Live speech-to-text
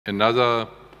Another,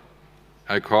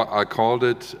 I called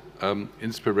it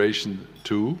Inspiration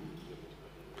 2.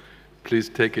 Please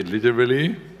take it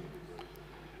literally.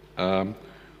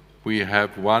 We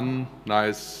have one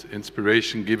nice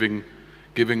inspiration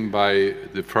giving by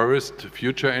the Forest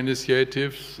Future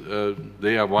Initiatives.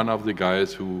 They are one of the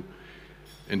guys who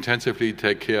intensively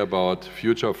take care about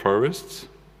future forests.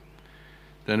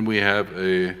 Then we have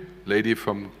a lady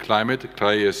from Climate,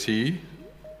 KRONO.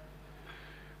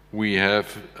 We have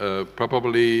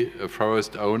probably a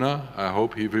forest owner. I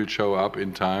hope he will show up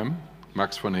in time,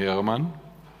 Max von Heeremann.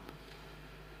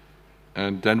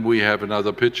 And then we have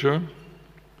another picture.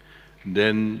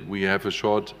 Then we have a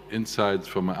short insight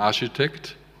from an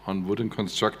architect on wooden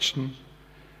construction.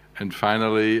 And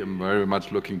finally, I'm very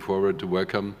much looking forward to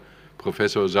welcome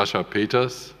Professor Sascha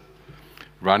Peters,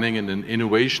 running an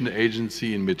innovation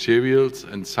agency in materials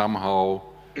and somehow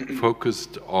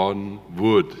focused on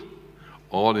wood.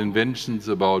 All inventions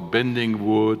about bending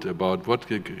wood, about what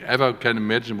you ever can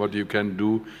imagine what you can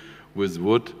do with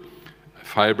wood,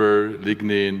 fiber,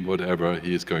 lignin, whatever,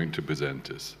 he is going to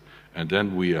present us. And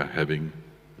then we are having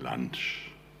lunch.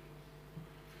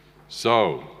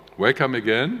 So, welcome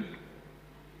again.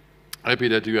 Happy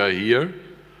that you are here.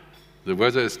 The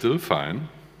weather is still fine,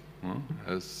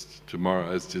 as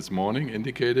this morning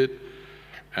indicated.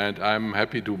 And I'm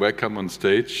happy to welcome on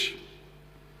stage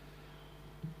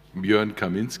Björn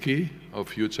Kaminski of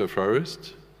Future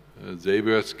Forest. They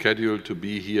were scheduled to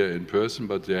be here in person,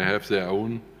 but they have their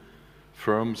own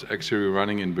firms actually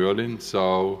running in Berlin,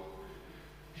 so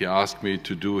he asked me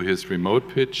to do his remote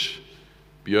pitch.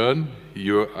 Björn,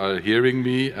 you are hearing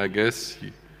me, I guess.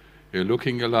 You're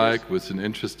looking alike with an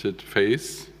interested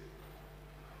face.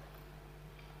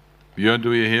 Björn,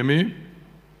 do you hear me?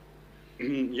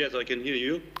 Yes, I can hear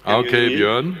you. Okay,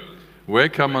 Björn.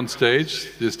 Welcome on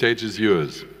stage. The stage is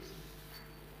yours.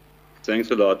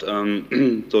 Thanks a lot.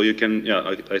 So you can,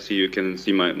 I see you can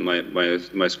see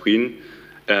my screen.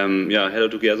 Hello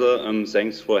together.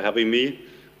 Thanks for having me.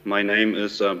 My name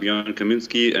is Björn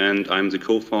Kaminski, and I'm the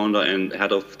co-founder and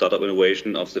head of startup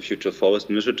innovation of the Future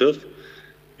Forest Initiative.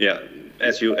 Yeah,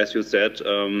 as you said,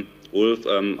 Ulf,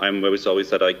 I'm very sorry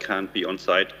that I can't be on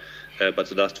site. But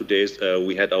the last 2 days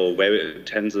we had our very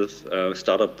intensive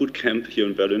startup bootcamp here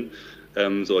in Berlin.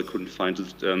 So I couldn't find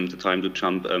the time to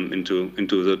jump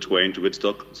into the train to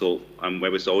Wittstock. So I'm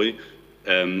very sorry.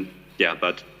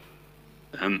 But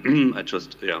I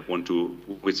just want to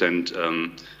present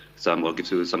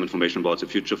give you some information about the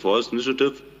Future Forest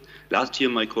Initiative. Last year,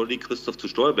 my colleague Christoph zu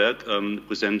Stolberg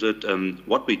presented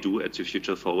what we do at the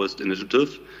Future Forest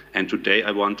Initiative, and today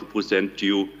I want to present to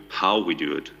you how we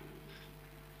do it.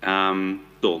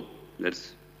 So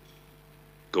let's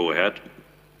go ahead.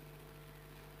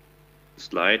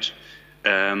 Slide.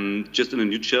 Just in a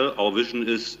nutshell, our vision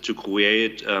is to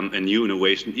create a new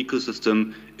innovation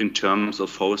ecosystem in terms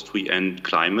of forestry and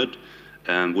climate,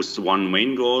 with one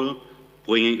main goal: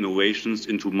 bringing innovations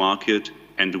into market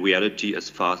and reality as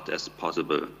fast as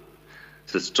possible.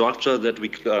 The structure that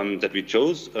we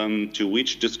chose to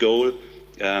reach this goal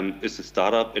is a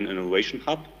startup and innovation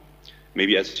hub.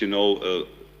 Maybe, as you know,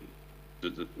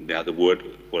 the word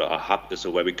or a hub is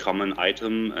a very common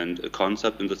item and a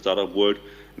concept in the startup world.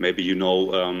 Maybe you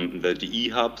know the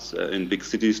e-hubs in big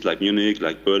cities like Munich,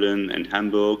 like Berlin and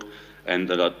Hamburg, and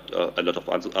a lot of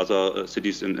other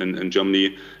cities in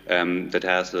Germany that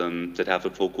have a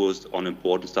focus on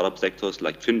important startup sectors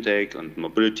like fintech and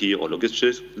mobility or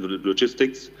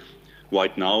logistics.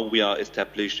 Right now, we are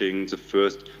establishing the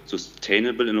first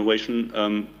sustainable innovation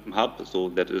hub. So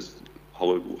that is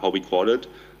how we call it.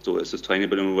 So a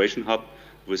sustainable innovation hub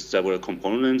with several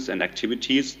components and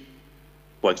activities.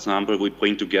 For example, we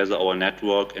bring together our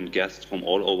network and guests from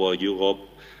all over Europe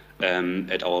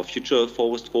at our Future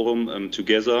Forest Forum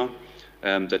together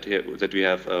that we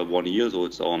have 1 year. So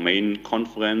it's our main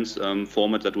conference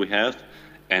format that we have.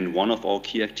 And one of our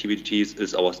key activities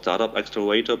is our Startup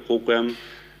Accelerator program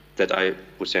that I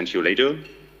present you later.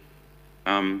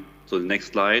 So the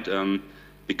next slide,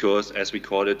 because as we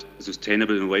call it,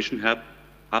 Sustainable Innovation Hub,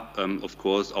 of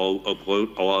course,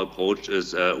 our approach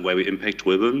is very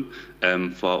impact-driven.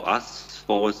 For us,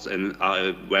 forests are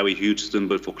a very huge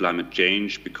symbol for climate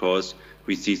change because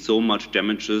we see so much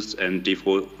damages and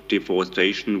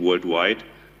deforestation worldwide,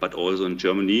 but also in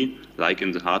Germany, like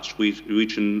in the Harz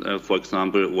region, for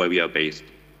example, where we are based.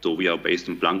 So we are based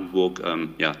in Blankenburg,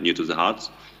 near to the Harz.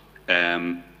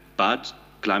 But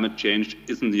climate change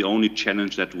isn't the only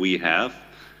challenge that we have.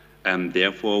 And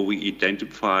therefore, we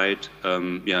identified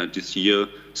this year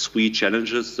 3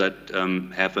 challenges that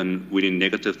have a really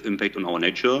negative impact on our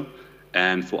nature.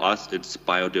 And for us, it's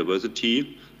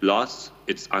biodiversity, loss,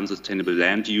 it's unsustainable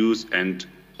land use, and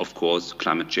of course,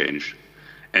 climate change.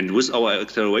 And with our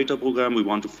accelerator program, we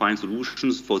want to find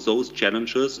solutions for those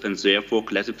challenges and therefore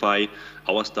classify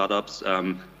our startups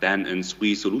then in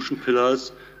 3 solution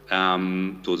pillars.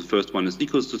 So the first one is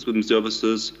ecosystem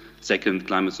services, second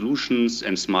climate solutions,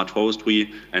 and smart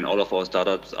forestry. And all of our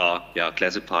startups are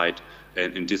classified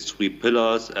in these 3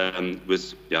 pillars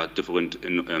with different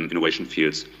innovation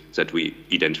fields that we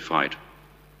identified.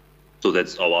 So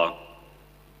that's our,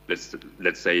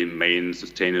 let's say, main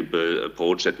sustainable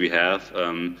approach that we have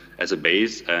as a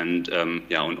base. And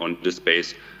on this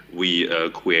base, we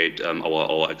create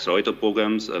our accelerator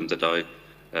programs that I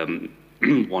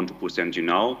want to present you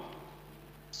now.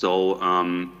 So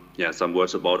some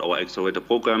words about our accelerator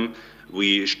program.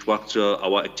 We structure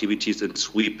our activities in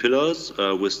 3 pillars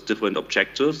with different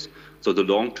objectives. So the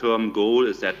long-term goal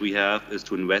is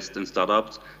to invest in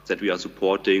startups that we are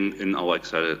supporting in our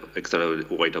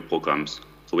accelerator programs.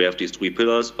 So we have these 3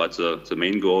 pillars, but the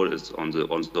main goal is on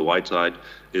the right side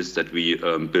is that we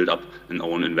build up an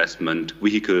own investment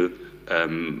vehicle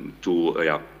to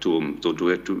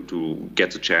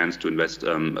get the chance to invest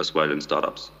as well in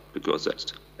startups, because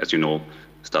that's, as you know,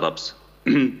 startups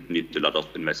need a lot of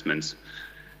investments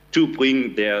to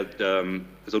bring their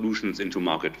solutions into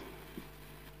market.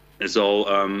 So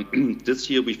this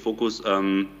year we focus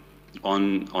on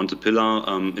the pillar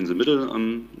in the middle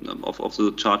of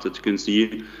the chart that you can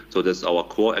see. So that's our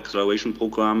core acceleration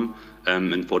program.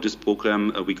 And for this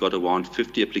program, we got around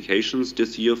 50 applications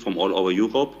this year from all over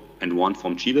Europe and 1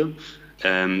 from Chile.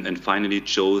 And finally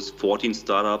chose 14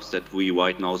 startups that we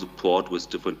right now support with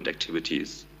different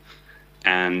activities.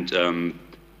 And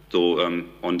so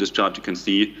on this chart, you can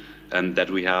see that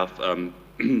we have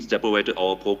separated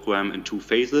our program in 2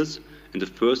 phases. In the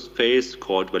first phase,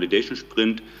 called Validation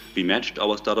Sprint, we matched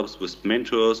our startups with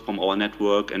mentors from our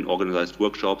network and organized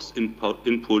workshops,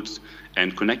 inputs,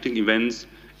 and connecting events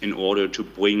in order to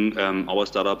bring our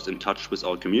startups in touch with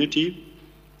our community.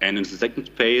 And in the second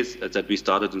phase that we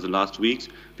started in the last weeks,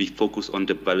 we focus on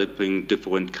developing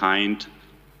different kind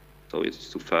of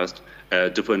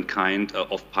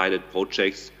pilot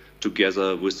projects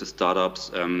together with the startups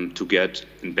to get,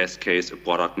 in best case, a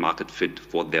product market fit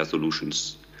for their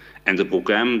solutions. And the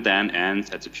program then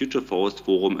ends at the Future Forest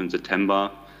Forum in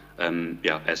September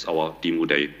as our demo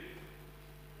day.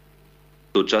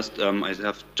 So I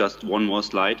have just one more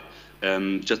slide.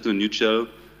 Just in a nutshell,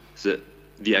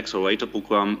 the accelerator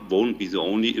program won't be the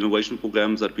only innovation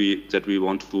program that we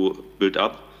want to build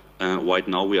up. Right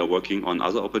now, we are working on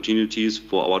other opportunities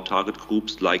for our target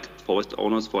groups, like forest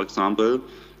owners, for example.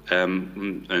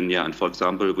 And for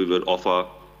example, we will offer,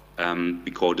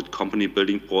 we call it company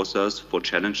building process for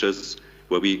challenges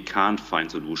where we can't find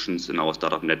solutions in our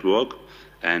startup network.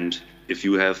 And if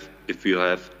you have,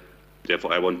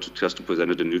 therefore I want to just to present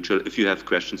it in neutral. If you have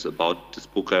questions about this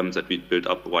program that we built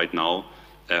up right now,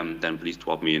 then please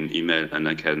drop me an email and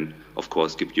I can, of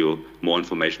course, give you more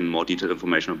information, more detailed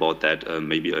information about that,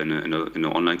 maybe in an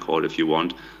online call if you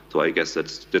want. So I guess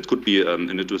that could be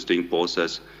an interesting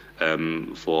process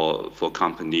for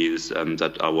companies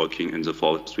that are working in the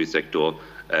forestry sector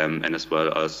and as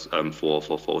well as for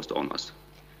forest owners.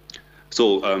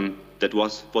 So that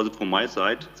was it from my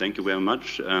side. Thank you very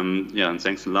much. And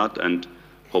thanks a lot. And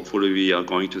hopefully we are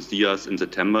going to see us in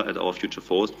September at our Future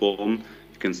Forest Forum.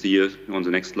 You can see on the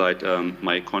next slide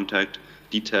my contact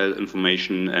detail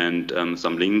information and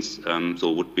some links.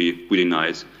 So it would be really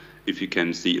nice if you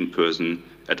can see in person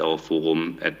at our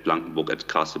forum at Blankenburg, at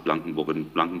Castle Blankenburg in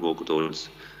Blankenburg.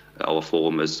 Our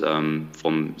forum is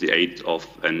from the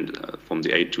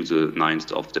 8th to the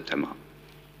 9th of September.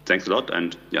 Thanks a lot,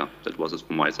 and that was it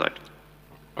from my side.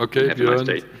 Okay, have a nice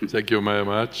day. Thank you very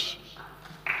much.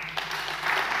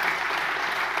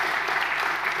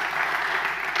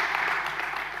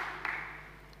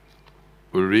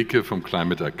 Ulrike from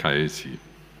Climate Archive.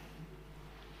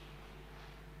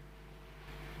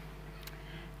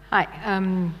 Hi,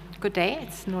 good day.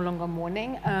 It's no longer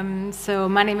morning. So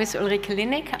my name is Ulrike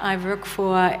Linnig. I work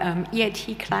for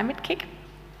EIT Climate Kick.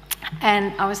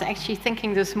 And I was actually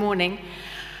thinking this morning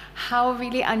how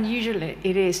really unusual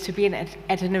it is to be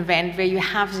at an event where you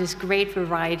have this great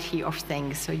variety of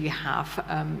things. So you have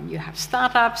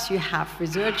startups, you have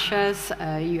researchers,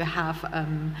 you have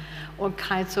all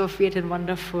kinds of weird and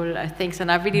wonderful things.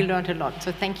 And I really learned a lot.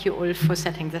 So thank you all for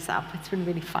setting this up. It's been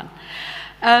really fun.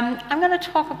 I'm going to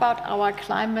talk about our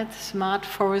Climate Smart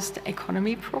Forest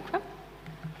Economy program.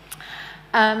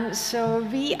 So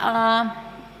we are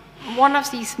one of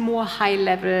these more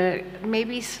high-level,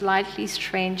 maybe slightly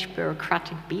strange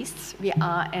bureaucratic beasts. We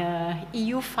are an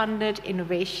EU-funded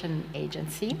innovation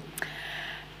agency.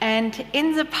 And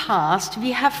in the past,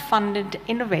 we have funded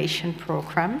innovation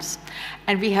programs,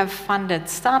 and we have funded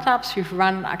startups, we've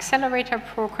run accelerator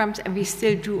programs, and we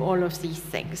still do all of these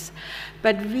things.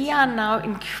 But we are now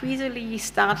increasingly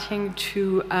starting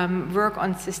to work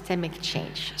on systemic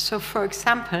change. So for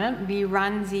example, we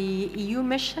run the EU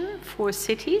mission for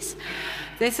cities.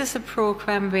 This is a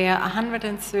program where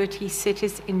 130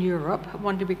 cities in Europe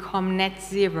want to become net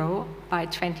zero by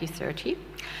 2030.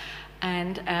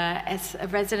 And as a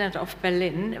resident of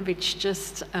Berlin, which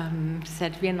just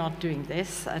said we're not doing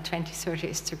this, 2030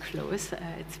 is too close,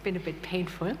 it's been a bit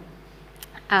painful.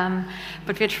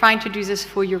 But we're trying to do this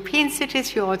for European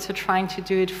cities. We're also trying to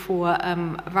do it for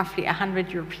roughly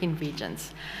 100 European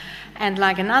regions. And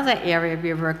like another area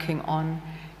we're working on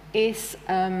is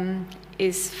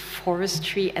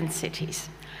forestry and cities.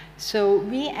 So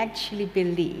we actually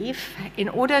believe in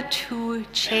order to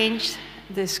change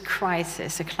this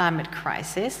crisis, the climate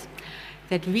crisis,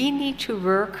 that we need to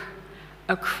work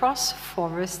across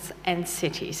forests and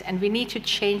cities, and we need to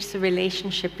change the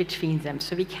relationship between them.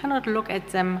 So we cannot look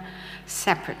at them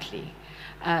separately.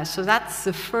 So that's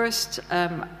the first.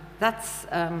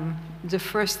 The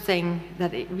first thing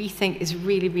that we think is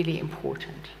really, really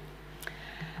important.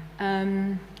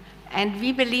 And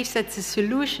we believe that the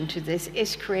solution to this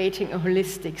is creating a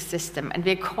holistic system, and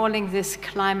we're calling this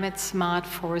climate-smart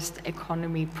forest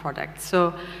economy products.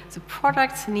 So the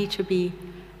products need to be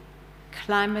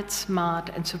climate-smart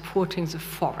and supporting the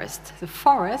forest. The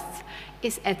forest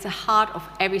is at the heart of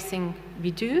everything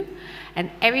we do,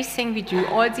 and everything we do,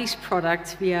 all these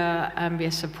products we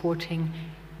are supporting,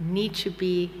 need to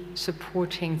be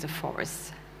supporting the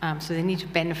forest. So they need to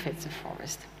benefit the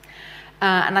forest.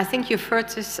 And I think you've heard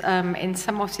this in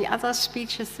some of the other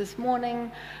speeches this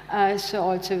morning. So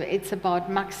also it's about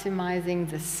maximizing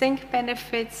the sink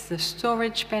benefits, the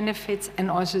storage benefits, and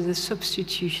also the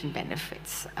substitution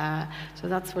benefits. So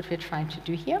that's what we're trying to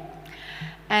do here.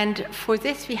 And for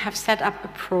this, we have set up a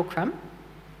program,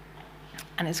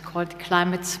 and it's called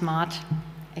Climate Smart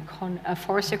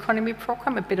Forest Economy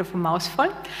Program, a bit of a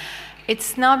mouthful.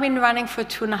 It's now been running for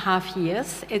 2.5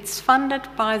 years. It's funded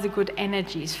by the Good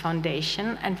Energies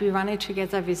Foundation, and we run it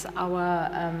together with our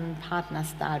partner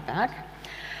Stahlberg.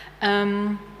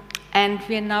 And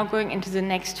we are now going into the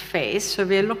next phase. So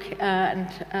we're looking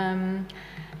and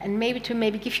maybe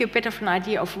give you a bit of an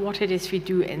idea of what it is we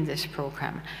do in this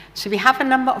program. So we have a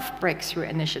number of breakthrough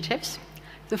initiatives.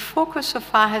 The focus so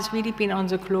far has really been on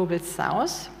the global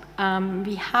south.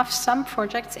 We have some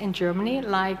projects in Germany,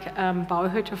 like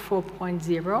Bauhütte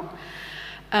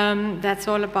 4.0. That's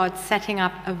all about setting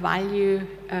up a value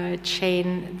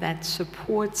chain that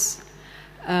supports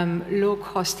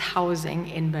low-cost housing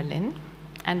in Berlin.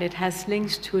 And it has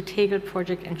links to a Tegel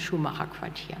project and Schumacher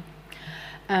Quartier.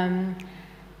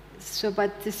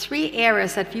 But the 3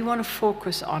 areas that we want to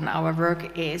focus on our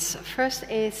work is, first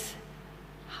is,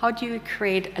 how do you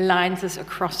create alliances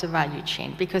across the value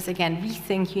chain? Because again, we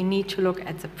think you need to look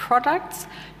at the products,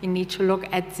 you need to look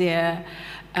at their,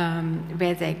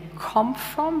 where they come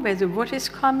from, where the wood is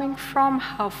coming from,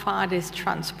 how far it is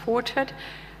transported,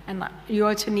 and you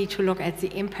also need to look at the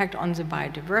impact on the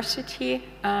biodiversity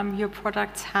your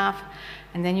products have,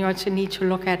 and then you also need to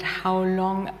look at how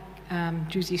long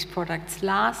do these products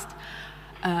last,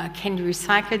 can you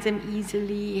recycle them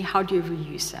easily, how do you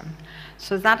reuse them?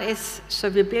 So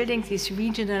we're building these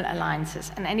regional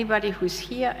alliances, and anybody who's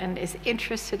here and is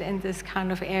interested in this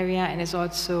kind of area and is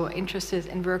also interested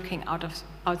in working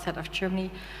outside of Germany,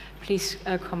 please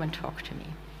come and talk to me.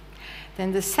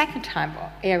 Then the second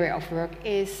area of work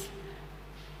is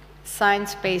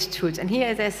science-based tools, and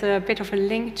here there's a bit of a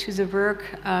link to the work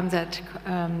that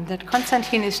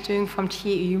Konstantin is doing from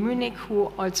TU Munich,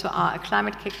 who also are a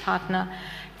Climate Kick partner.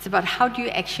 It's about how do you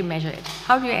actually measure it?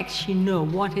 How do you actually know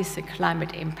what is the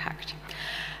climate impact?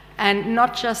 And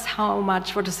not just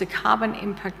what is the carbon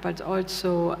impact, but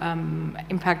also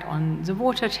impact on the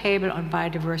water table, on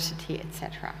biodiversity,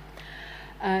 etc.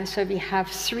 So we have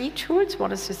 3 tools.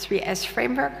 One is the 3S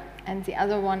framework, and the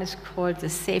other one is called the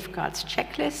Safeguards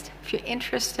Checklist. If you're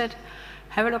interested,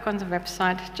 have a look on the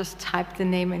website, just type the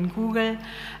name in Google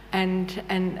and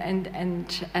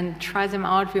try them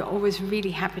out. We're always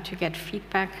really happy to get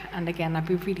feedback, and again, I'd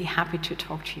be really happy to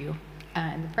talk to you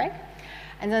in the break.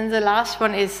 And then the last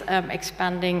one is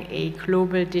expanding a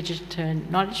global digital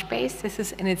knowledge base. This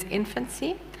is in its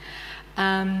infancy.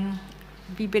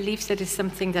 We believe that is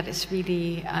something that is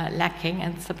really lacking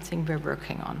and something we're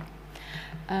working on.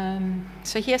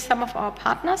 So here's some of our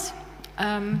partners.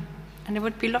 And it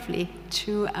would be lovely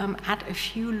to add a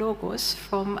few logos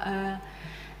from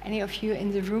any of you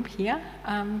in the room here.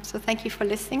 So thank you for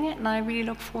listening, and I really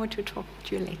look forward to talking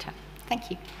to you later. Thank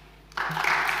you.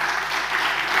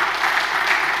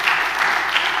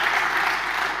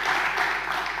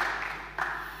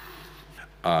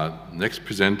 Next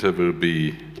presenter will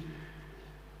be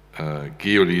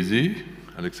Geolisi,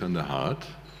 Alexander Hart.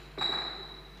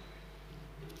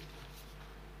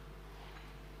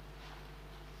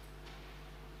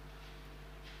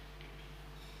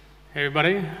 Hey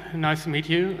everybody, nice to meet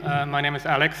you. My name is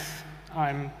Alex.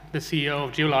 I'm the CEO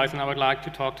of Geolise, and I would like to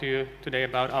talk to you today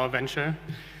about our venture.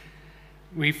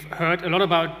 We've heard a lot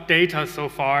about data so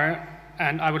far,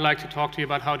 and I would like to talk to you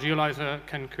about how Geolise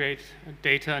can create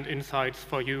data and insights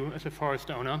for you as a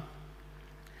forest owner.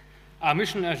 Our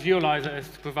mission as Geolise is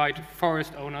to provide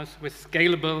forest owners with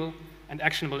scalable and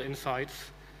actionable insights.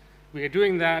 We are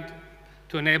doing that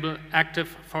to enable active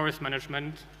forest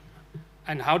management.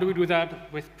 And how do we do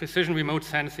that? With precision remote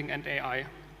sensing and AI.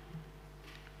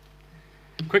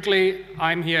 Quickly,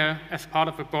 I'm here as part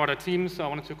of a broader team, so I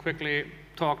wanted to quickly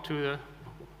talk to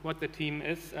what the team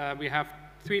is. We have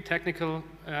 3 technical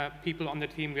people on the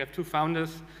team. We have 2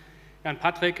 founders, Jan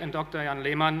Patrick and Dr. Jan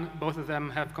Lehmann. Both of them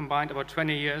have combined about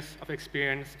 20 years of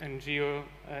experience in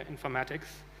geoinformatics.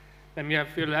 Then we have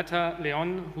Violetta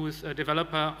Leon, who's a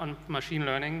developer on machine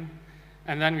learning.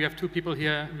 And then we have 2 people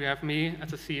here. We have me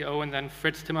as a CEO, and then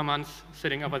Fritz Timmermans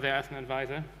sitting over there as an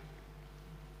advisor.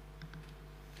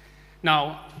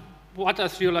 Now, what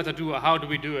does Geolise do, or how do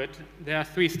we do it? There are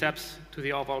 3 steps to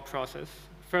the overall process.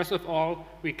 First of all,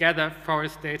 we gather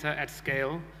forest data at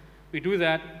scale. We do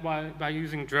that by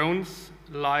using drones,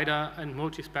 LiDAR, and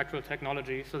multispectral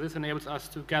technology. So this enables us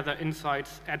to gather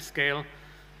insights at scale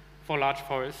for large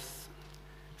forests.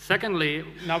 Secondly,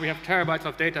 now we have terabytes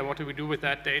of data. What do we do with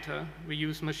that data? We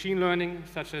use machine learning,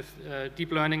 such as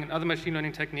deep learning and other machine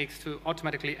learning techniques, to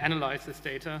automatically analyze this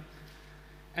data.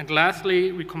 And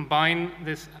lastly, we combine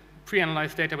this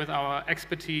pre-analyzed data with our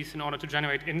expertise in order to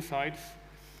generate insights.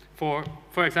 For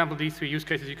example, these 3 use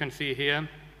cases you can see here: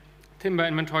 timber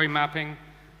inventory mapping,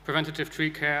 preventative tree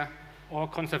care, or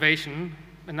conservation.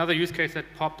 Another use case that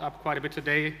popped up quite a bit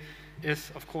today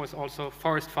is, of course, also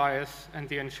forest fires and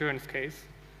the insurance case.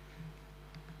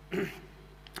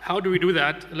 How do we do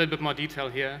that? A little bit more detail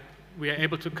here. We are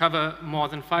able to cover more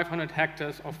than 500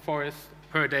 hectares of forest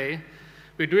per day.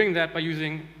 We're doing that by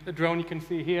using a drone you can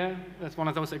see here. That's one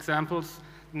of those examples.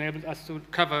 It enables us to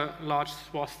cover large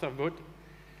swaths of wood.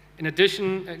 In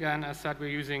addition, again, as said, we're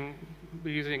using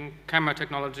camera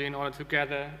technology in order to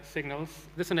gather signals.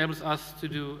 This enables us to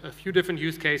do a few different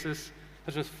use cases,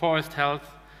 such as forest health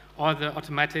or the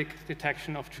automatic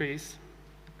detection of trees.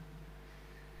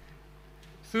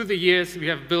 Through the years, we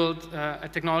have built a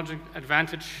technology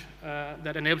advantage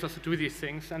that enables us to do these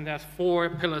things, and there's 4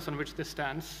 pillars on which this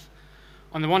stands.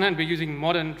 On the one hand, we're using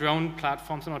modern drone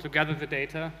platforms in order to gather the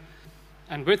data,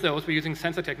 and with those, we're using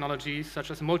sensor technologies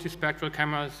such as multispectral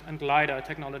cameras and LiDAR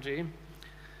technology.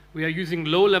 We are using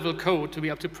low-level code to be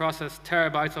able to process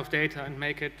terabytes of data and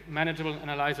make it manageable and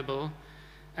analyzable.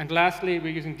 And lastly,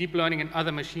 we're using deep learning and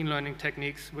other machine learning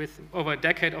techniques with over a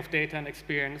decade of data and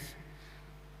experience.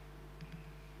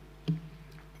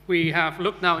 We have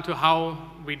looked now into how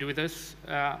we do this.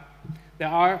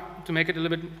 To make it a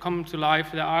little bit come to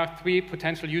life, there are 3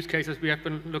 potential use cases we have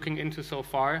been looking into so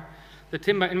far. The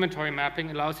timber inventory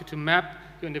mapping allows you to map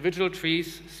your individual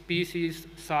trees, species,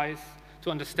 size,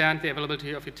 to understand the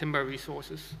availability of your timber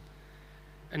resources.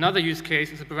 Another use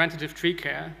case is a preventative tree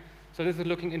care. So this is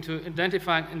looking into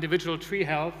identifying individual tree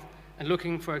health and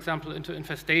looking, for example, into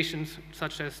infestations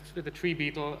such as the tree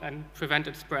beetle and prevent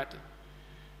its spread.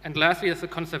 And lastly, there's a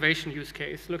conservation use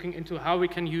case, looking into how we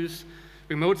can use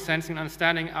remote sensing and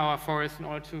understanding our forests in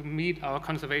order to meet our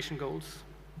conservation goals.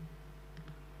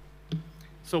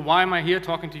 So why am I here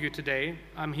talking to you today?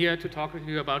 I'm here to talk with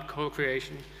you about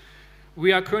co-creation.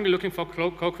 We are currently looking for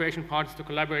co-creation partners to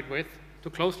collaborate with, to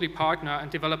closely partner and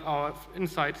develop our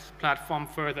insights platform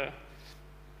further.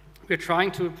 We're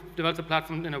trying to develop the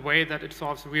platform in a way that it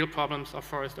solves real problems of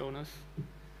forest owners.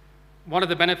 What are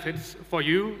the benefits for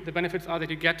you? The benefits are that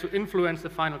you get to influence the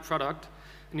final product,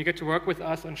 and you get to work with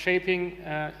us on shaping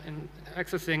and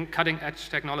accessing cutting-edge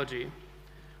technology.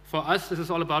 For us, this is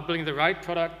all about building the right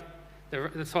product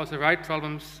that solves the right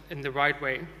problems in the right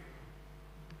way.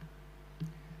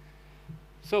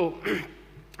 So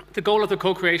the goal of the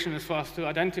co-creation is for us to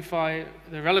identify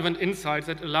the relevant insights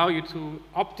that allow you to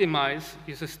optimize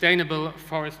your sustainable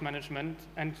forest management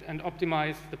and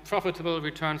optimize the profitable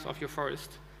returns of your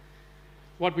forest.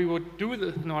 What we would do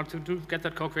in order to get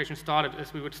that co-creation started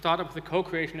is we would start up with a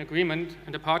co-creation agreement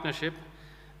and a partnership.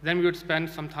 Then we would spend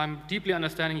some time deeply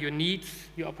understanding your needs,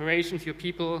 your operations, your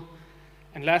people,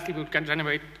 and lastly, we would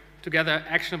generate together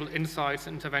actionable insights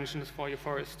and interventions for your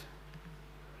forest.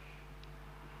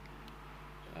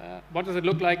 What does it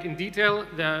look like in detail?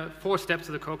 There are 4 steps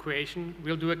to the co-creation.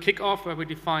 We'll do a kickoff where we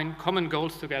define common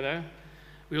goals together.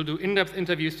 We'll do in-depth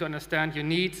interviews to understand your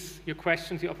needs, your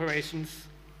questions, your operations.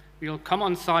 We'll come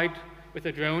on site with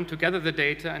a drone to gather the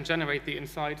data and generate the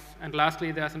insights. And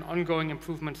lastly, there's an ongoing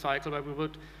improvement cycle where we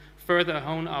would further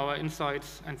hone our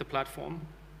insights and the platform.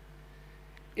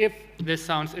 If this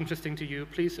sounds interesting to you,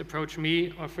 please approach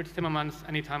me or Fritz Timmermans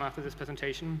anytime after this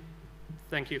presentation.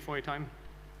 Thank you for your time.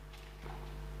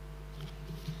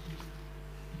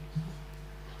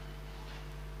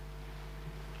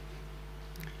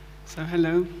 So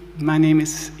hello, my name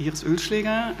is Iris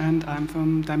Oelschläger and I'm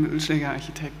from Daimler Oelschläger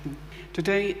Architekten.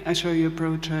 Today I show you a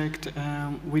project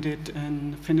we did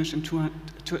and finished in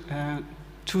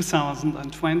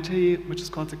 2020, which is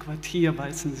called the Quartier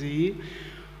Weißensee,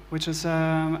 which is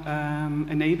a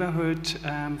neighborhood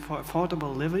for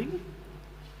affordable living.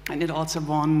 And it also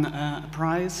won a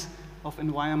prize of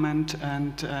environment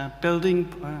and building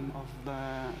of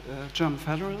the German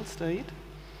federal state.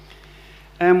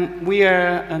 We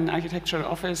are an architectural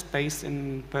office based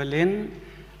in Berlin,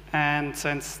 and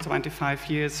since 25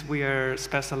 years we are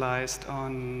specialized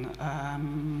on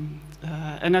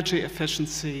energy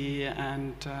efficiency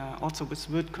and also with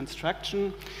wood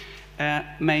construction,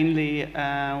 mainly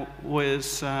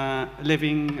with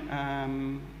living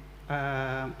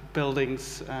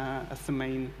buildings as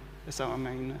our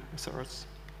main source.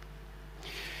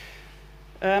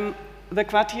 The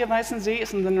Quartier Weißensee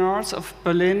is in the north of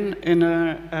Berlin in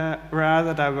a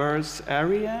rather diverse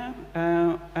area,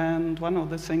 and one of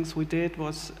the things we did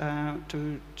was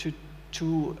to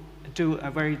do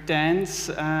a very dense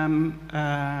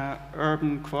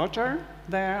urban quarter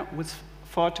there with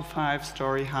 4 to 5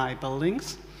 story high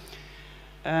buildings.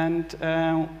 And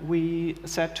we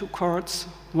set 2 courts,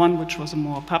 one which was a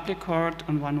more public court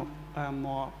and one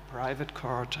more private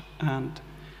court, and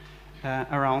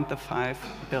around the 5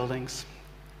 buildings.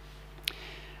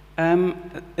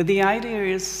 The idea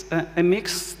is a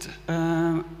mixed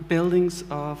buildings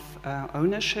of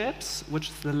ownerships, which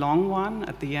is the long one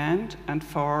at the end, and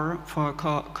for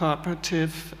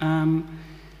cooperative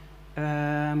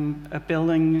a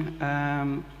building,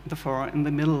 the 4 in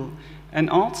the middle.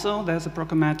 And also there's a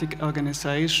programmatic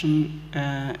organization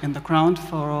in the ground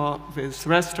floor with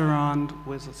restaurant,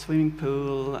 with a swimming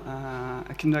pool,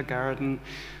 a kindergarten,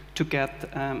 to get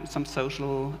some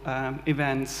social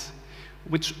events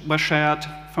which were shared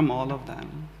from all of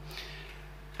them.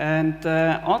 And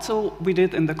also we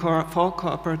did in the for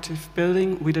cooperative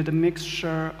building, we did a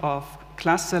mixture of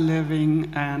cluster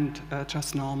living and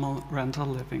just normal rental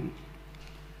living.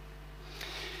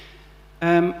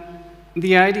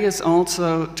 The idea is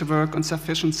also to work on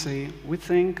sufficiency. We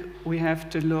think we have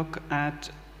to look at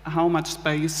how much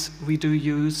space we do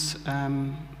use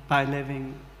by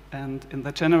living. And in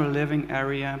the general living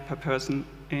area per person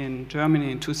in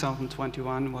Germany in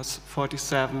 2021 was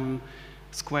 47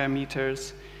 square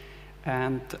meters.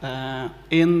 And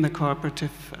in the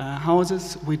cooperative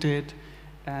houses we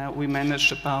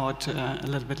managed about a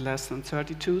little bit less than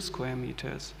 32 square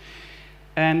meters.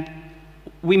 And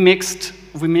we mixed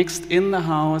in the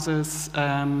houses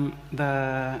the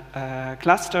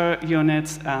cluster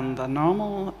units and the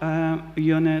normal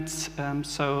units,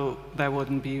 so there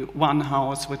wouldn't be one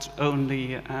house which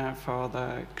only for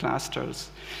the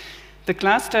clusters. The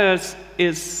clusters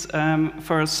is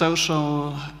for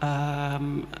social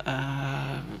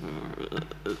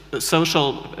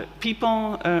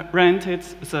people rented,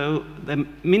 so the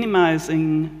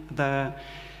minimizing the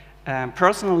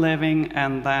personal living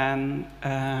and then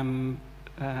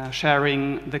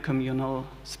sharing the communal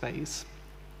space.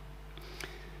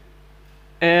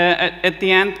 At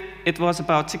the end, it was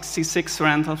about 66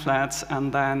 rental flats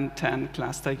and then 10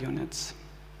 cluster units.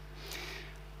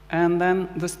 And then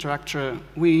the structure.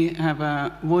 We have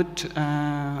a wood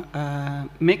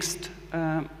mixed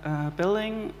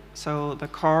building. So the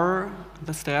core,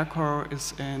 the stair core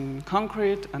is in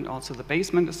concrete, and also the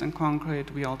basement is in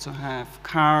concrete. We also have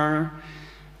car,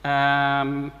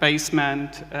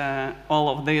 basement, all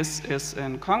of this is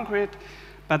in concrete,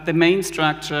 but the main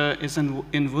structure is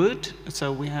in wood.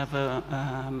 So we have a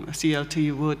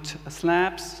CLT wood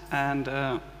slabs and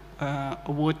a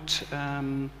wood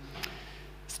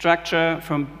structure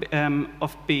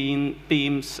of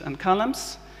beams and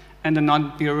columns, and a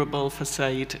non-durable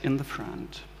facade in the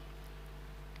front.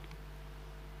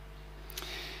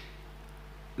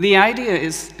 The idea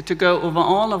is to go over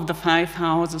all of the 5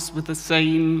 houses with the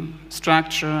same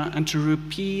structure and to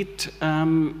repeat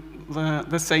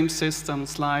the same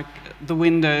systems, like the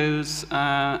windows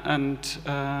and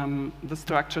the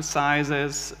structure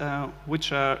sizes,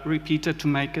 which are repeated to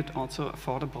make it also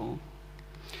affordable.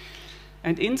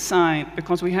 And inside,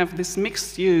 because we have this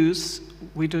mixed use,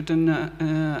 we did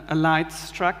a light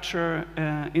structure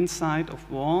inside of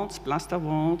walls, plaster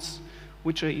walls,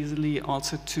 which are easily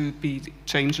also to be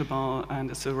changeable, and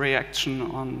it's a reaction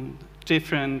on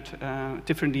different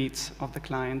needs of the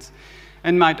clients,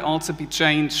 and might also be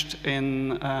changed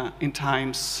in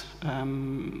times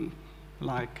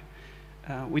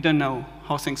we don't know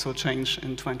how things will change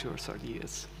in 20 or 30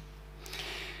 years.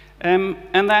 And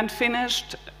then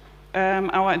finished,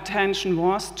 our intention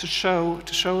was to show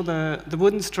the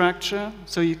wooden structure,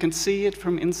 so you can see it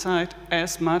from inside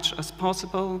as much as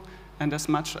possible, and as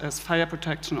much as fire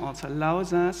protection also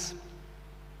allows us.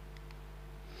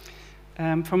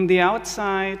 From the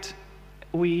outside,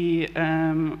 we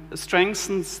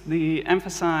emphasize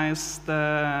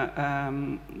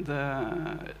the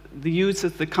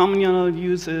uses, the communal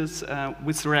uses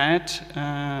with red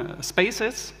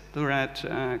spaces, the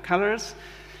red colors,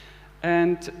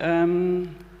 and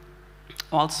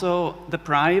also the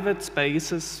private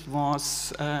spaces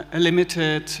was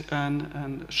limited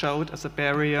and showed as a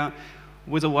barrier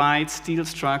with a white steel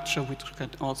structure, which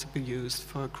could also be used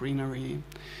for greenery.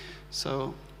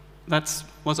 So that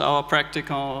was our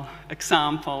practical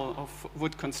example of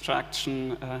wood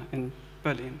construction in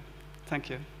Berlin. Thank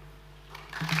you.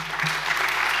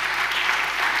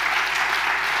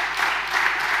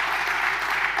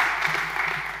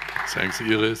 Thanks,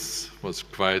 Iris. It was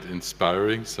quite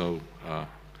inspiring. So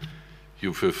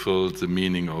you fulfilled the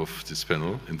meaning of this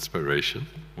panel, inspiration.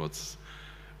 What's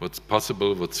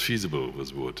possible, what's feasible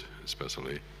with wood,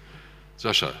 especially.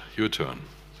 Sasha, your turn.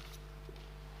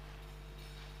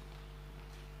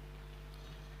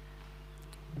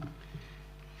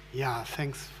 Yeah,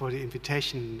 thanks for the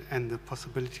invitation and the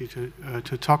possibility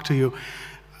to talk to you.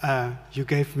 You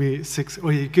gave me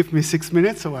 6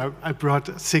 minutes, so I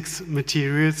brought 6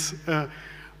 materials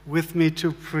with me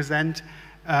to present.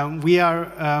 We are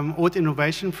Haute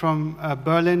Innovation from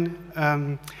Berlin.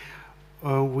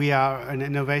 We are an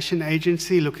innovation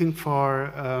agency looking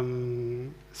for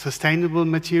sustainable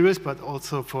materials, but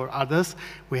also for others.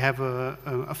 We have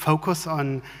a focus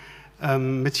on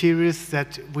materials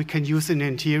that we can use in the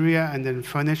interior and in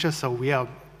furniture, so we are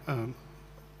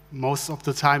most of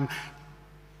the time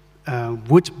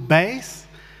wood-based.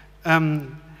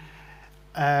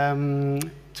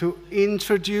 To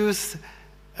introduce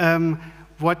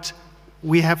what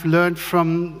we have learned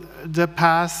from the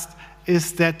past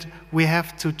is that we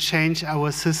have to change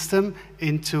our system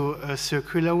into a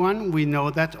circular one. We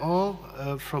know that all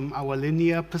from our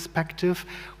linear perspective,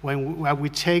 where we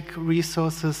take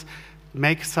resources,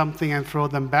 make something and throw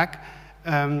them back.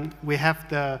 We have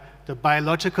the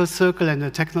biological circle and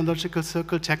the technological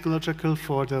circle. Technological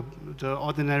for the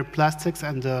ordinary plastics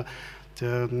and the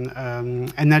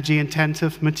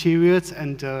energy-intensive materials,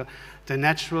 and the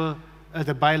natural,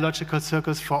 the biological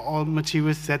circles for all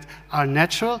materials that are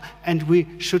natural, and we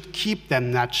should keep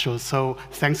them natural. So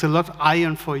thanks a lot,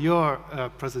 Ian, for your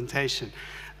presentation.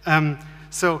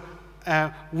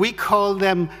 We call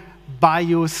them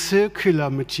biocircular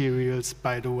materials,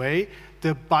 by the way,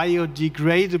 the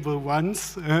biodegradable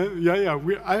ones.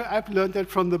 I've learned that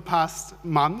from the past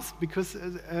months, because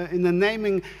in the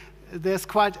naming, there's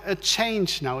quite a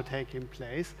change now taking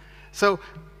place. So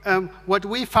what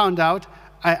we found out,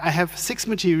 I have 6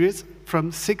 materials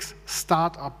from 6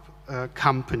 startup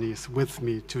companies with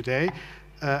me today,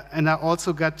 and I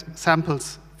also got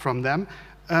samples from them.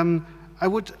 I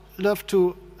would love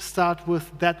to start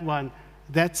with that one.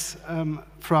 That's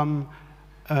from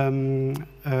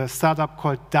a startup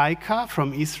called Daika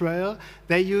from Israel.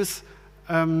 They use,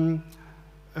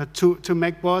 to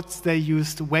make boards, they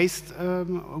used waste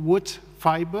wood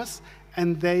fibers,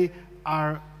 and they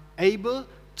are able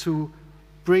to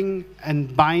bring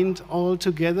and bind all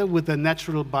together with a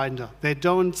natural binder. They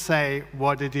don't say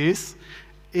what it is.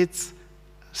 It's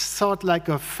sort of like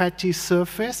a fatty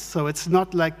surface, so it's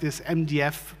not like this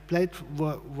MDF plate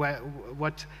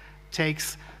what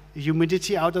takes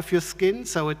humidity out of your skin,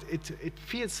 so it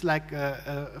feels like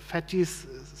a fatty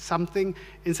something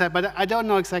inside, but I don't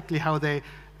know exactly how they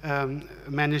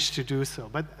managed to do so,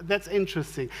 but that's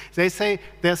interesting. They say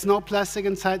there's no plastic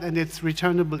inside and it's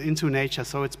returnable into nature,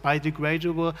 so it's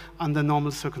biodegradable under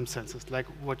normal circumstances, like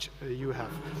what you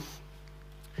have.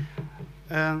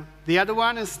 The other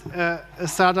one is a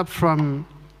startup from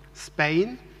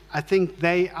Spain. I think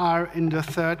they are in the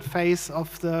 3rd phase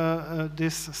of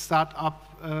this startup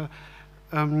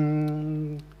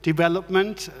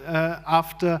development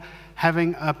after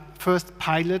having a first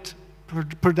pilot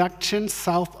production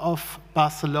south of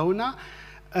Barcelona.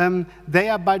 They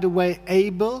are, by the way,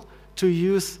 able to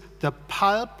use the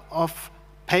pulp of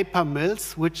paper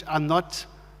mills, which are not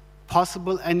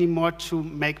possible anymore to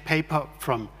make paper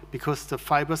from, because the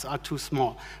fibers are too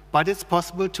small. But it's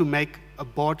possible to make a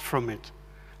board from it.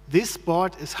 This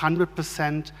board is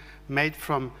 100% made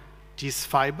from these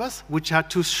fibers, which are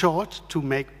too short to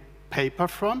make paper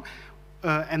from,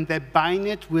 and they bind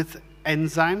it with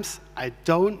enzymes. I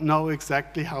don't know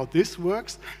exactly how this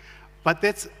works, but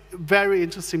that's very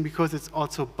interesting because it's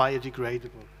also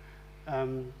biodegradable.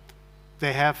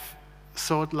 They have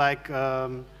sort like a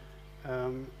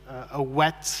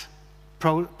wet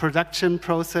production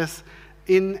process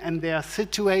and they are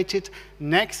situated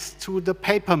next to the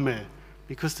paper mill,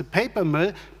 because the paper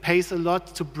mill pays a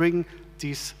lot to bring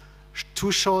these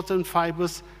too shortened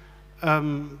fibers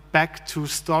back to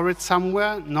store it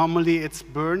somewhere. Normally it's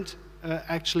burned,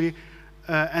 actually,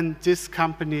 and this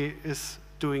company is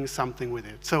doing something with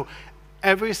it. So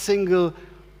every single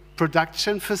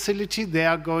production facility they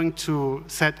are going to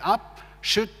set up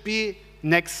should be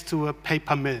next to a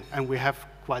paper mill, and we have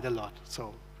quite a lot.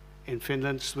 So in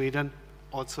Finland, Sweden,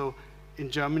 also in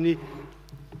Germany,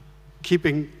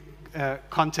 keeping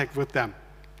contact with them.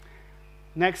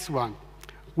 Next one.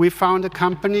 We found a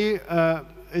company,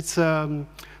 it's a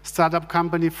startup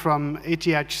company from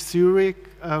ETH Zurich,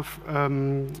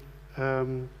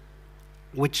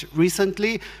 which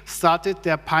recently started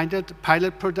their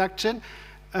pilot production.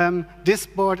 This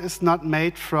board is not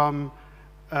made from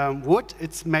wood,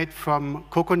 it's made from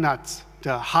coconuts,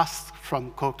 the husk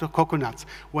from coconuts.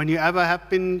 When you ever have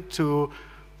been to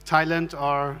Thailand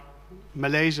or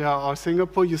Malaysia or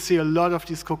Singapore, you see a lot of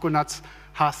these coconuts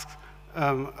husks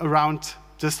around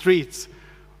the streets.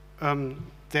 You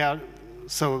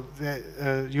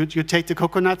take the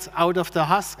coconuts out of the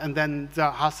husk and then the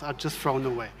husks are just thrown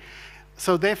away.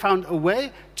 So they found a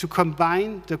way to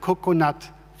combine the coconut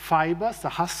fibers, the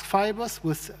husk fibers,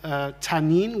 with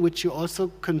tannin, which you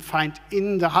also can find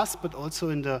in the husk, but also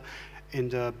in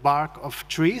the bark of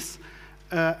trees,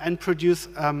 and produce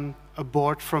a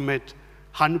board from it,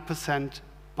 100%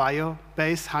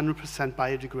 bio-based, 100%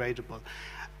 biodegradable.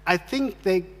 I think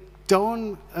they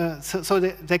don't,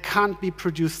 they can't be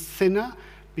produced thinner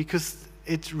because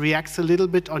it reacts a little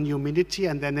bit on humidity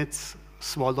and then it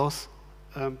swallows,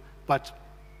 but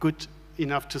good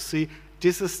enough to see.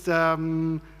 This is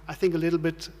the, I think a little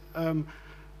bit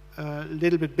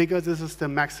bigger. This is the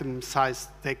maximum size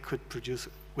they could produce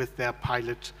with their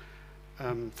pilot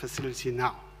facility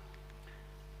now.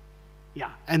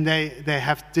 Yeah, and they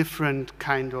have different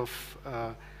kind of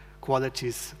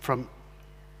qualities from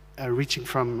ranging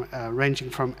from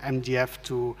MDF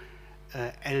to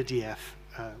LDF,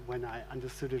 when I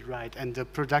understood it right. And the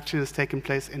production is taking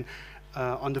place in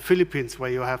on the Philippines,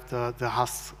 where you have the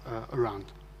husks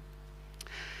around.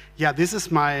 Yeah, this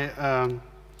is my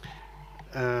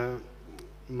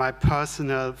my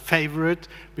personal favorite,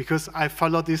 because I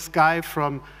follow this guy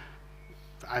from,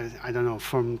 I don't know,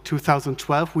 from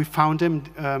 2012. We found him,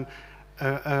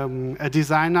 a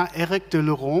designer, Eric de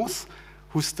Laurence,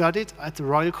 who studied at the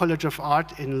Royal College of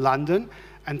Art in London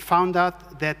and found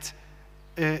out that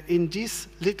in these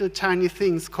little tiny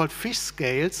things called fish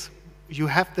scales, you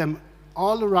have them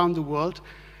all around the world,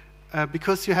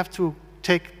 because you have to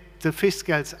take the fish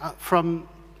scales from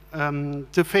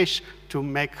the fish to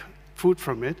make food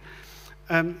from it.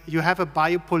 You have a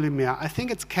biopolymer. I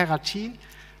think it's keratin,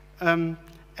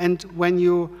 and when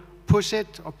you push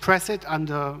it or press it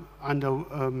under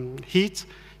heat,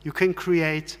 you can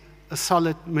create a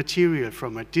solid material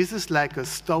from it. This is like a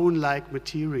stone-like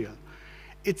material.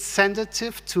 It's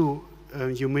sensitive to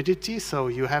humidity, so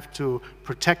you have to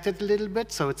protect it a little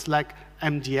bit, so it's like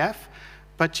MDF,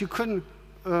 but you can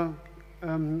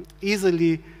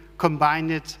easily combine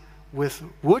it with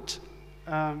wood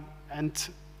and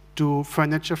do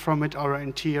furniture from it or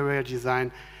interior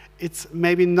design. It's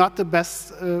maybe not the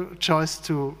best choice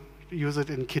to use it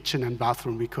in kitchen and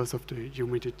bathroom because of the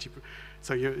humidity.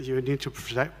 So you need to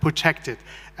protect it.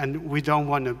 And we don't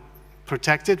want to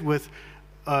protect it with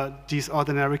these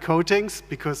ordinary coatings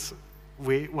because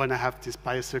we want to have this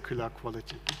biocircular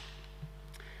quality.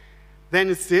 Then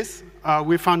it's this.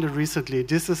 We found it recently.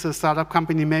 This is a startup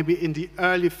company, maybe in the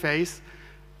early phase.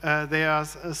 They are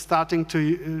starting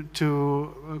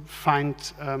to find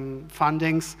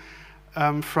fundings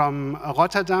from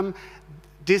Rotterdam.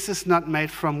 This is not made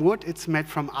from wood, it's made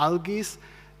from algae.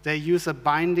 They use a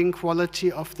binding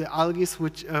quality of the algae,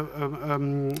 which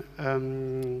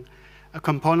a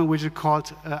component which is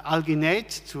called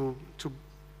alginate to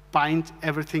bind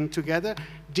everything together.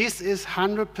 This is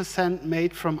 100%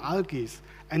 made from algae.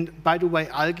 And by the way,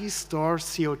 algae store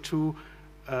CO2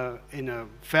 in a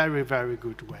very, very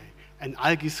good way. And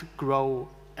algae grow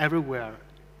everywhere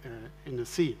in the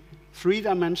sea,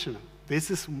 3-dimensional. This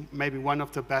is maybe one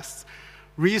of the best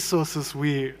resources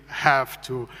we have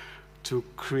to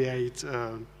create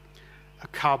a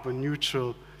carbon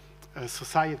neutral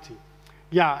society.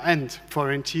 Yeah, and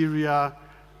for interior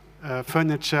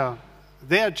furniture,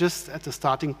 they are just at the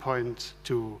starting point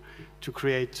to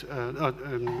create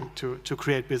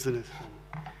business.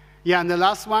 Yeah, and the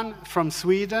last one from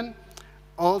Sweden,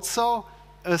 also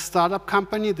a startup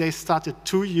company. They started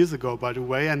 2 years ago, by the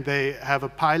way, and they have a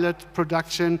pilot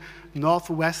production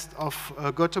northwest of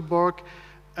Göteborg.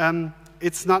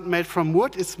 It's not made from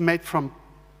wood, it's made from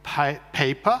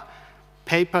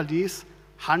paper leaves,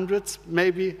 hundreds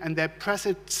maybe, and they press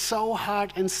it so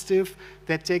hard and stiff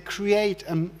that they create,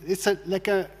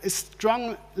 it's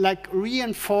strong, like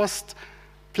reinforced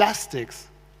plastics.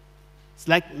 It's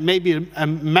like maybe a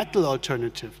metal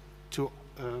alternative to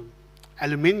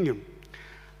aluminium.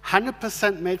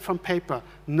 100% made from paper,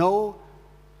 no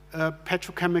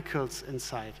petrochemicals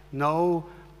inside, no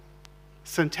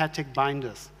synthetic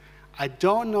binders. I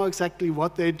don't know exactly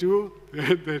what they do,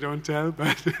 they don't tell,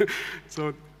 but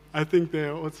so I think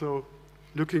they're also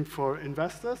looking for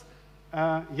investors.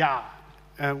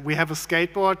 We have a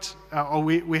skateboard, or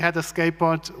we had a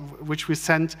skateboard which we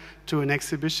sent to an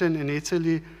exhibition in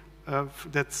Italy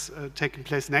that's taking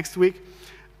place next week.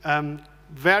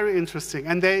 Very interesting.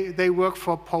 And they work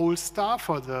for Polestar,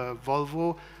 for the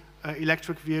Volvo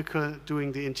electric vehicle,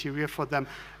 doing the interior for them.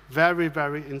 Very,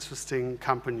 very interesting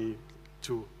company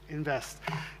to invest.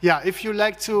 Yeah, if you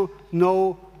like to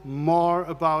know more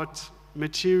about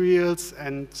materials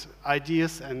and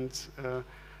ideas and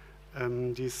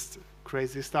these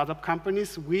crazy startup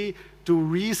companies, we do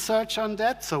research on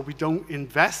that, so we don't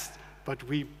invest, but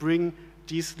we bring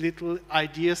these little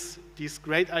ideas, these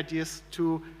great ideas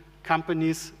to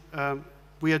companies.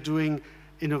 We are doing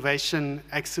innovation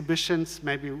exhibitions.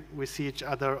 Maybe we see each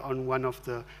other on one of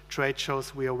the trade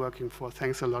shows we are working for.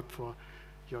 Thanks a lot for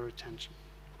your attention.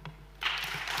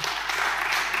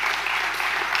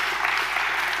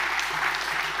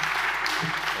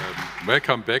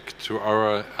 Welcome back to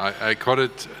our, I call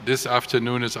it, this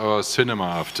afternoon is our cinema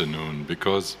afternoon,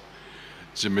 because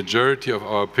the majority of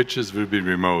our pitches will be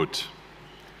remote.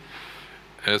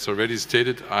 As already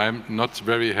stated, I'm not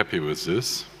very happy with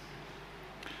this,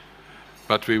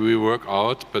 but we will work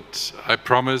out. But I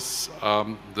promise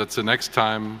that the next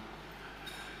time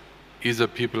either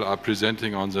people are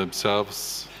presenting on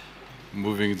themselves,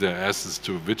 moving their asses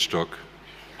to Wittstock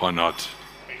or not.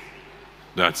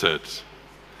 That's it.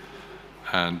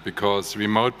 And because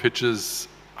remote pitches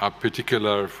are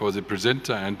particular for the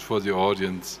presenter and for the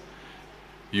audience,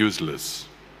 useless.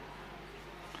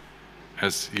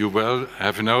 As you well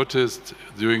have noticed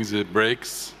during the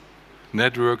breaks,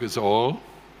 networking is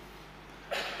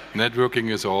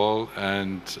all,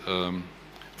 and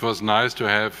it was nice to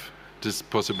have these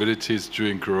possibilities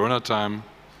during Corona time,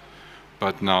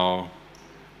 but now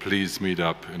please meet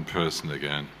up in person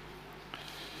again.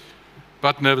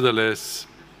 But nevertheless,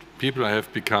 people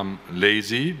have become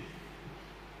lazy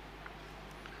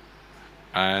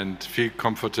and feel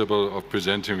comfortable of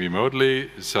presenting remotely.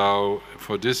 So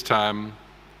for this time,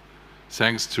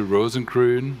 thanks to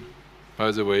Rosengrün,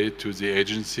 by the way, to the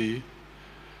agency,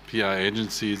 PR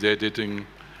agency, they're doing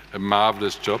a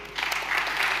marvelous job.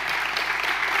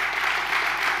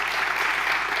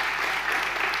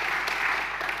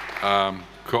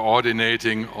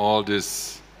 Coordinating all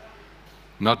this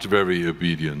not very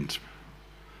obedient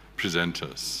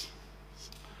presenters.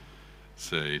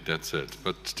 Say, that's it.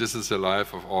 But this is the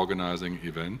life of organizing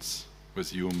events with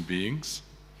human beings.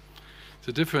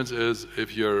 The difference is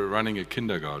if you're running a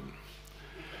kindergarten,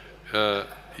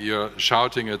 you're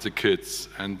shouting at the kids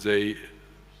and they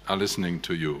are listening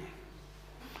to you.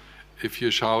 If you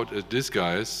shout at these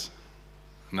guys,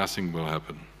 nothing will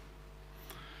happen.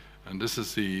 And this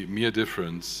is the mere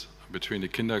difference between the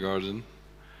kindergarten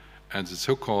and the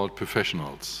so-called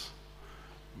professionals.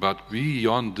 But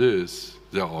beyond this,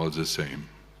 they're all the same,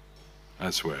 I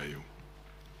swear you.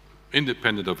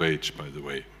 Independent of age, by the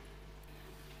way.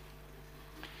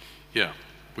 Yeah,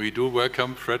 we do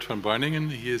welcome Fred van Beuningen.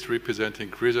 He is representing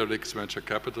Chrysalix Venture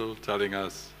Capital, telling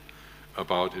us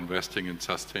about investing in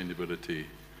sustainability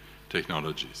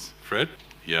technologies. Fred?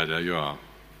 Yeah, there you are.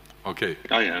 Okay.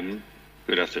 I am.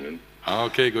 Good afternoon.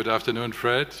 Okay, good afternoon,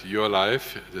 Fred. You're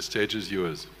live. The stage is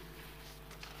yours.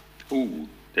 Ooh,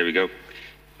 there we go.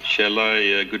 Shall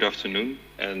I? Good afternoon,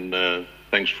 and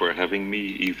thanks for having me,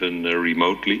 even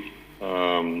remotely.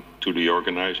 to the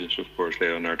organizers, of course,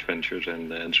 Leonard Ventures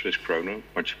and Swiss KRONO.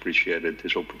 Much appreciated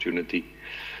this opportunity.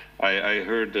 I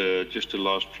heard just the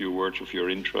last few words of your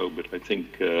intro, but I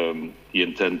think my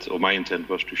intent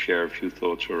was to share a few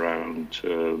thoughts around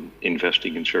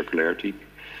investing in circularity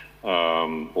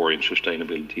or in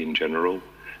sustainability in general.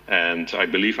 And I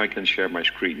believe I can share my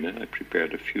screen. I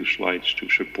prepared a few slides to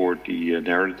support the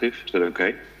narrative. Is that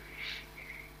okay?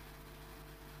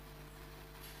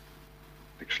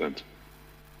 Excellent.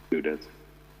 Do that.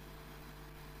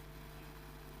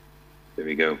 There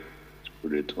we go. Let's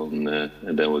put it on,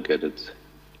 and then we'll get it.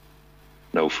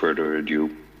 No further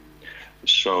ado.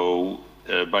 So,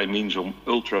 by means of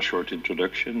ultra short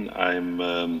introduction, I'm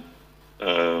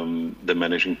the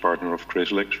managing partner of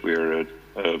Chrysalix. We're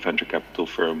a venture capital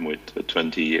firm with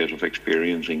 20 years of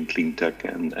experience in clean tech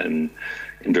and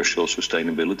industrial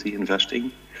sustainability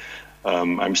investing.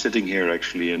 I'm sitting here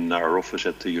actually in our office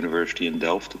at the university in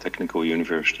Delft, the Technical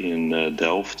University in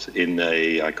Delft, in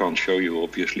a, I can't show you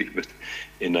obviously, but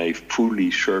in a fully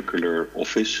circular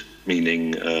office,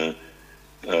 meaning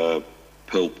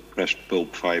pressed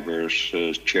pulp fibers,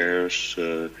 chairs,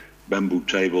 bamboo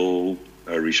table,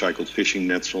 recycled fishing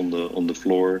nets on the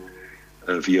floor,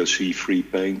 VOC-free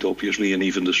paint obviously, and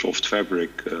even the soft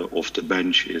fabric of the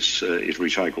bench is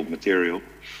recycled material.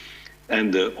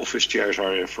 And the office chairs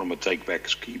are from a take-back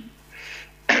scheme.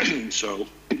 So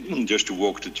just to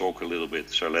walk the talk a little bit,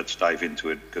 so let's dive into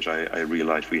it, because I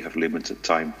realize we have limited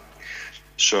time.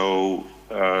 So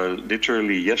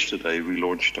literally yesterday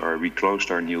we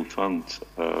closed our new fund,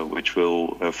 which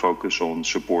will focus on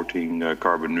supporting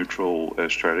carbon neutral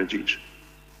strategies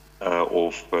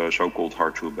of so-called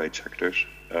hard-to-abate sectors.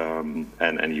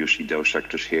 And you see those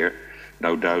sectors here.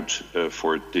 No doubt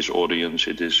for this audience,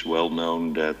 it is well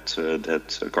known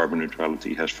that carbon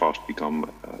neutrality has fast become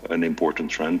an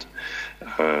important trend,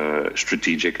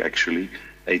 strategic actually.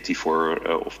 84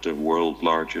 of the world's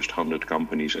largest 100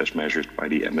 companies, as measured by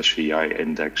the MSCI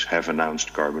index, have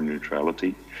announced carbon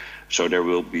neutrality. So there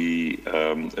will be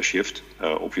a shift,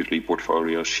 obviously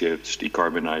portfolio shifts,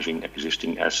 decarbonizing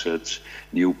existing assets,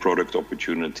 new product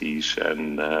opportunities,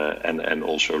 and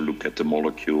also look at the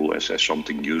molecule as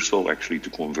something useful actually to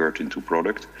convert into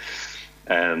product.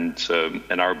 And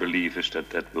our belief is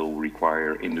that will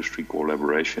require industry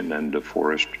collaboration, and the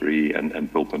forestry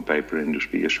and pulp and paper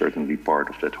industry is certainly part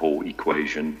of that whole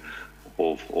equation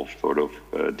of sort of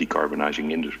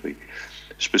decarbonizing industry.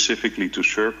 Specifically to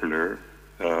circular,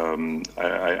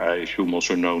 I assume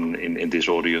also known in this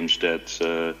audience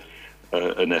that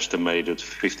an estimated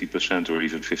 50% or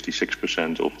even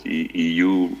 56% of the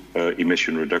EU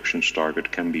emission reductions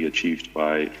target can be achieved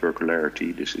by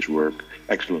circularity. This is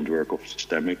excellent work of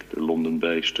Systemic, the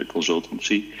London-based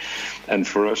consultancy. And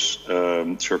for us,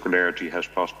 circularity has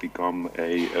fast become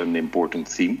an important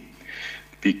theme.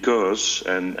 Because,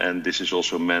 and this is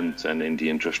also meant, and in the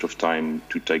interest of time,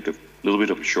 to take a little bit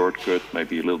of a shortcut,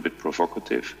 maybe a little bit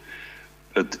provocative,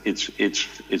 but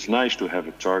it's nice to have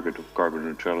a target of carbon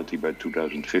neutrality by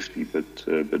 2050.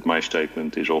 But my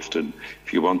statement is often,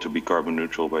 if you want to be carbon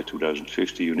neutral by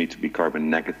 2050, you need to be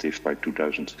carbon negative by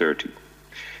 2030.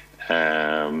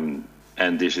 And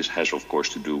this has of course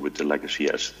to do with the legacy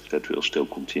assets that will still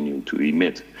continue to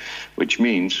emit, which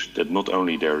means that not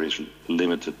only there is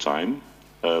limited time,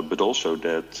 but also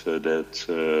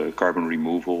that carbon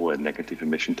removal and negative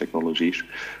emission technologies,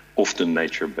 often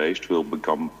nature-based, will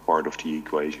become part of the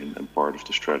equation and part of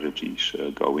the strategies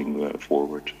going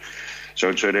forward.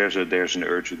 So there's an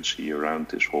urgency around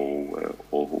this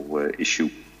whole issue.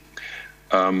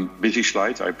 Busy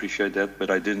slide, I appreciate that, but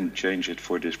I didn't change it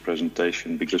for this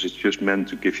presentation because it's just meant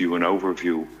to give you an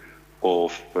overview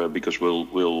of, because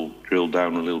we'll drill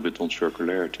down a little bit on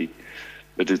circularity.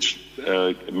 But it's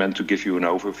meant to give you an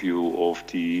overview of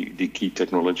the key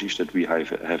technologies that we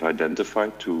have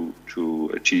identified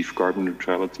to achieve carbon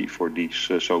neutrality for these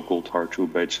so-called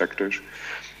hard-to-abate sectors.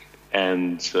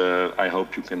 And I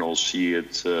hope you can all see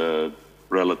it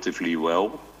relatively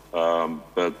well.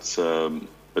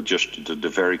 But just the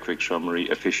very quick summary: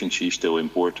 efficiency is still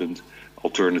important.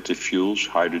 Alternative fuels,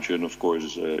 hydrogen, of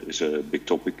course, is a big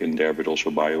topic in there, but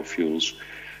also biofuels.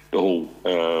 The whole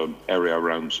area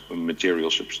around material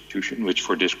substitution, which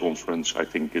for this conference I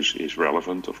think is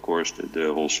relevant, of course,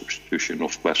 the whole substitution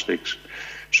of plastics.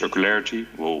 Circularity,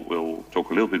 we'll talk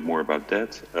a little bit more about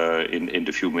that in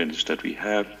the few minutes that we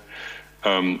have.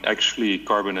 Actually,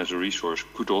 carbon as a resource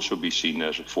could also be seen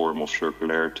as a form of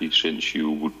circularity, since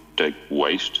you would take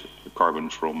waste, carbon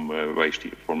from waste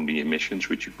from the emissions,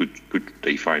 which you could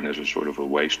define as a sort of a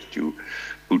waste that you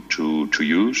put to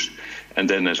use. And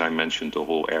then, as I mentioned, the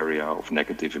whole area of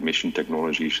negative emission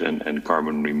technologies and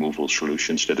carbon removal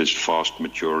solutions that is fast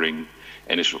maturing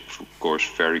and is, of course,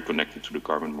 very connected to the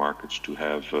carbon markets to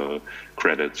have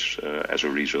credits as a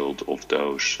result of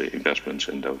those investments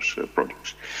and those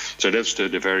products. So that's the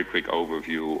very quick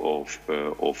overview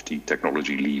of the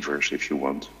technology levers, if you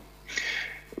want.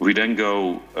 We then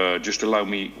go, just allow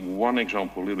me one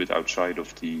example a little bit outside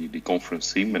of the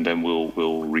conference theme, and then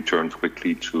we'll return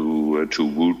quickly to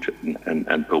wood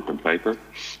and pulp and paper.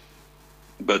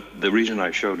 But the reason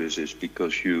I show this is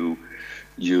because to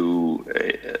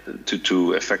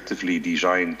effectively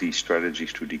design these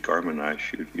strategies to decarbonize,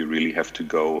 you really have to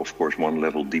go, of course, one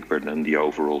level deeper than the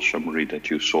overall summary that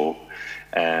you saw.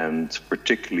 And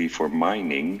particularly for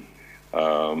mining,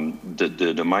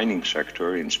 the mining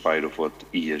sector, in spite of what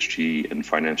ESG and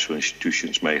financial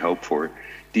institutions may hope for,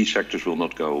 these sectors will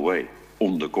not go away.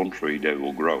 On the contrary, they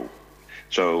will grow.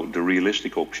 So the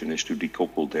realistic option is to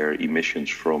decouple their emissions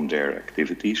from their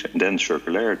activities, and then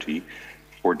circularity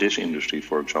for this industry,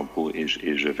 for example,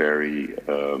 is a very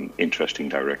interesting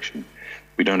direction.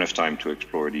 We don't have time to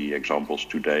explore the examples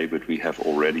today, but we have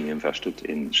already invested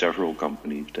in several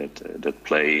companies that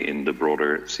play in the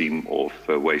broader theme of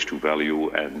waste to value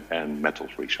and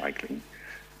metals recycling.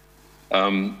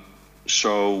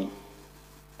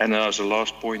 And as a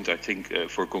last point, I think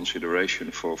for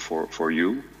consideration for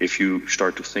you, if you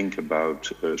start to think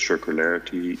about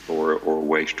circularity or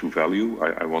waste to value,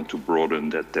 I want to broaden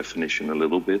that definition a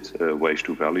little bit, waste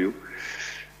to value.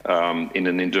 In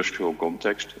an industrial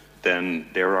context, then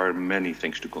there are many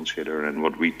things to consider. And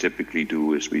what we typically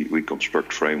do is we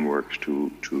construct frameworks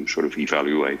to sort of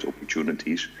evaluate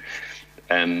opportunities.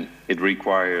 And it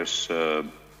requires,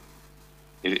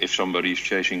 if somebody's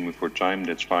chasing me for time,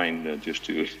 that's fine.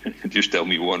 Just tell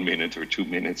me 1 minute or 2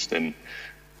 minutes, then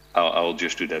I'll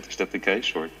just do that. Is that the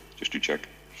case, or just to check?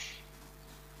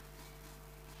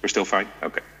 We're still fine?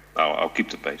 Okay, I'll keep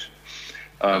the pace.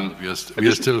 We are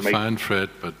still fine, Fred,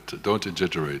 but don't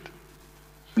exaggerate.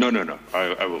 No,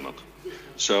 I will not.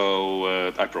 So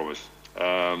I promise.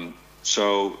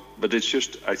 But it's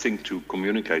just, I think, to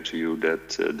communicate to you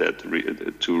that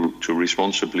to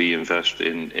responsibly invest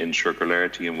in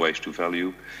circularity and waste to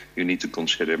value, you need to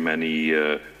consider many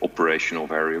operational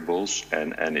variables,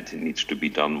 and it needs to be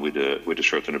done with a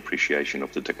certain appreciation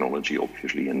of the technology,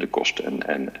 obviously, and the cost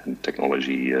and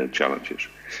technology challenges.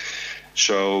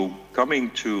 So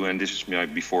coming to, and this is my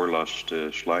before last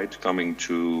slide, coming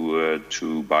to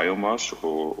biomass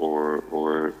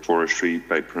or forestry,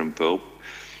 paper and pulp.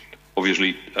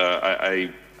 Obviously,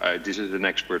 this is an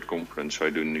expert conference, so I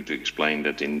do need to explain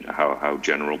that in how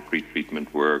general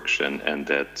pre-treatment works and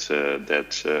that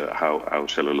how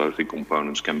cellulosic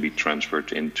components can be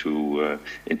transferred into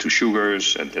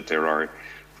sugars, and that there are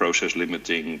process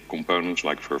limiting components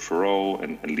like furfural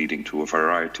and leading to a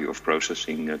variety of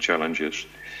processing challenges,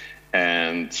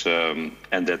 and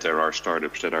that there are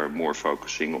startups that are more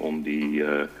focusing on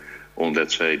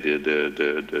let's say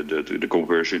the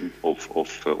conversion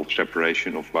of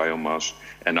separation of biomass,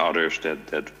 and others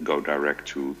that go direct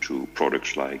to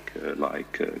products like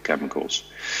chemicals.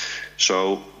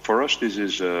 So for us, this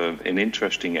is an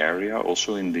interesting area,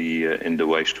 also in the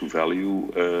waste to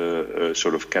value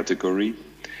sort of category.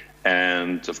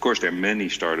 And of course, there are many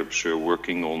startups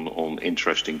working on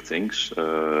interesting things.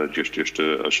 Just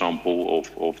a sample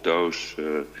of those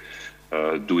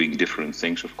doing different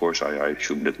things. Of course, I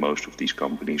assume that most of these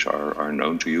companies are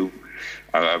known to you.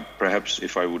 Perhaps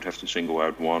if I would have to single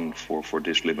out one for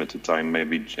this limited time,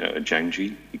 maybe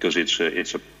Jiangxi, because it's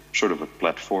a sort of a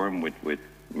platform with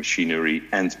machinery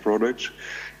and products,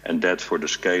 and that for the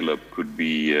scale up could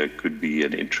be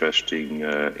an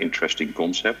interesting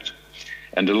concept.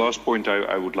 And the last point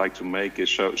I would like to make is,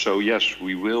 so yes,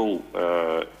 we will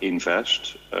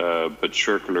invest, but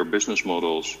circular business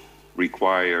models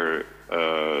require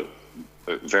a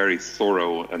very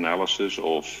thorough analysis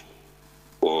of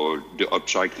the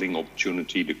upcycling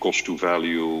opportunity, the cost to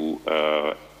value,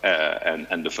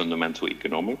 and the fundamental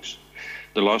economics.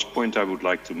 The last point I would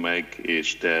like to make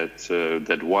is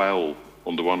that while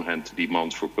on the one hand the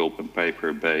demand for pulp and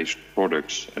paper-based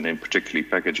products, and in particularly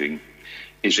packaging,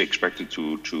 is expected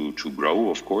to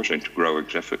grow, of course, and to grow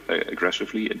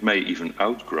aggressively. It may even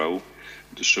outgrow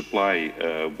the supply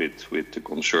with the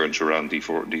concerns around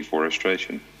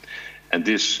deforestation. And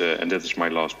that is my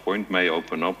last point, may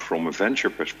open up from a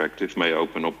venture perspective, may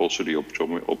open up also the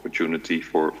opportunity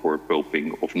for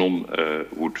pulping of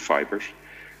non-wood fibers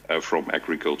from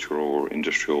agricultural or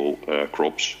industrial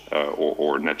crops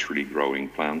or naturally growing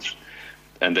plants.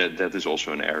 And that is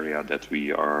also an area that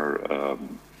we are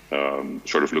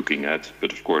sort of looking at.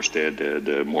 But of course,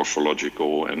 the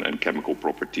morphological and chemical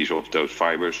properties of those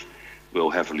fibers will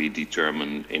heavily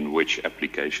determine in which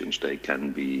applications they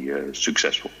can be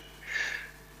successful.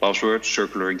 Last word,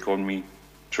 circular economy,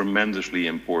 tremendously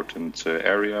important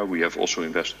area. We have also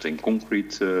invested in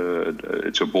concrete.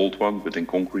 It's a bold one, but in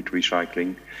concrete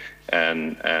recycling.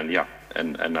 And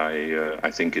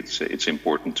I think it's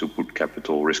important to put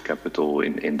risk capital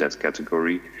in that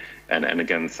category. And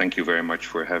again, thank you very much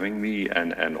for having me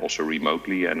and also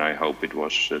remotely. And I hope it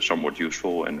was somewhat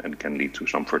useful and can lead to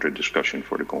some further discussion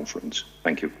for the conference.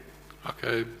 Thank you.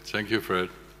 Okay, thank you, Fred.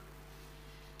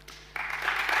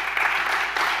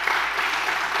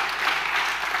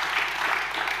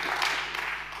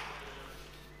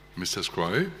 Mr.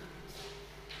 Scroy.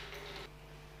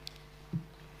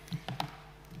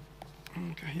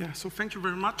 Okay, yeah, so thank you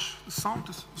very much. The sound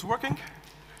is working?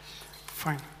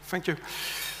 Fine, thank you.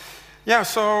 Yeah,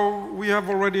 so we have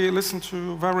already listened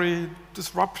to very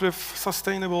disruptive,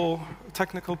 sustainable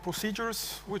technical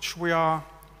procedures, which we are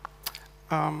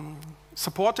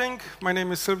supporting. My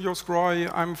name is Silvio Scroy.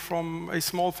 I'm from a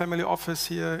small family office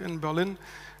here in Berlin,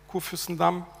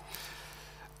 Kurfürstendamm,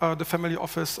 the family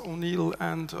office O'Neill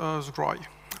and Scroy.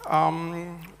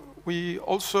 We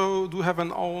also do have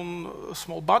an own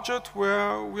small budget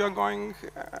where we are going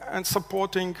and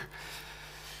supporting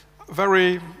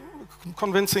very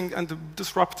convincing and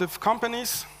disruptive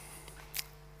companies.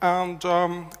 And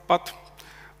but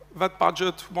that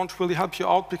budget won't really help you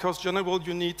out because generally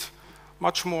you need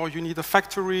much more. You need a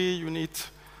factory, you need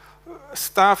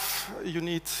staff,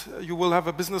 you will have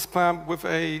a business plan with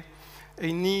a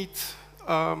need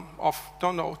of,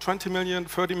 don't know, 20 million,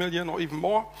 30 million, or even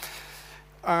more.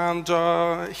 And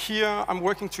here I'm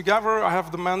working together. I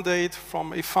have the mandate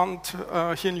from a fund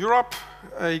here in Europe,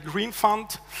 a green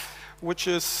fund, which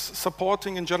is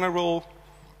supporting in general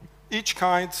each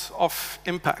kind of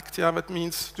impact. Yeah, that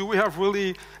means, do we have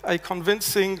really a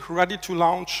convincing,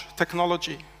 ready-to-launch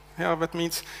technology? Yeah, that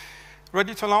means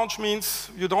ready to launch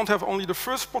means you don't have only the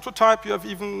first prototype, you have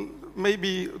even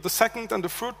maybe the second and the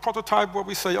third prototype where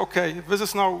we say, okay, this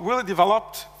is now really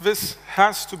developed, this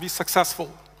has to be successful.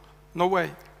 No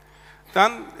way.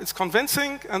 Then it's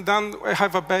convincing, and then I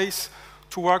have a base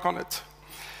to work on it.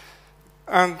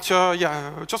 And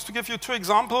yeah, just to give you two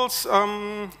examples,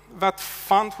 that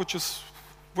fund, which is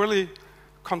really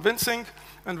convincing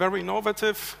and very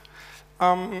innovative,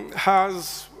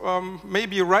 has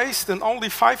maybe raised in only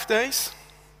 5 days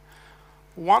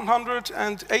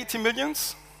 180 million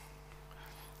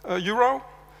euro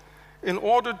in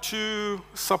order to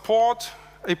support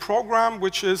a program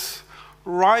which is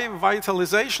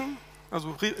Revitalization,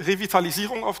 also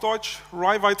Revitalisierung auf Deutsch,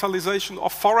 Revitalization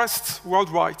of forests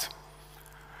worldwide.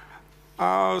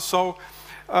 So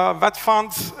that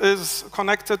fund is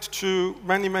connected to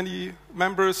many, many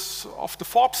members of the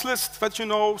Forbes list that you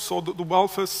know, so the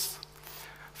wealthiest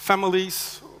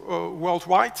families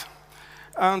worldwide.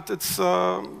 And it's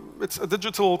a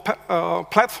digital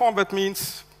platform that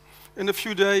means in a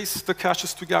few days the cash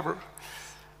is together.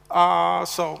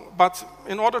 But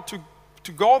in order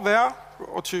to go there,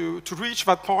 or to reach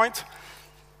that point,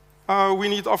 we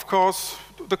need, of course,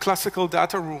 the classical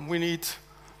data room. We need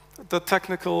the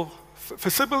technical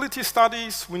feasibility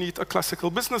studies, we need a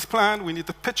classical business plan, we need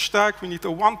a pitch deck, we need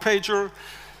a one-pager.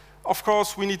 Of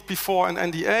course, we need before an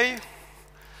NDA.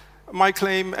 My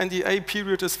claim NDA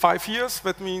period is 5 years.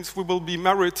 That means we will be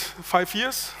married 5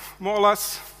 years, more or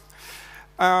less.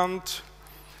 And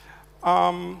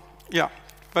yeah,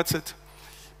 that's it.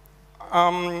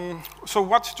 So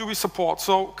what do we support?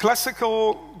 So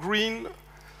classical green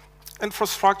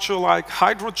infrastructure like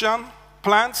hydrogen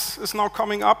plants is now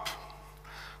coming up.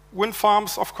 Wind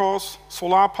farms, of course,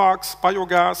 solar parks,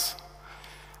 biogas,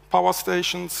 power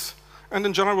stations, and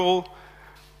in general,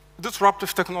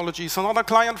 disruptive technologies. Another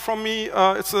client from me,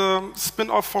 it's a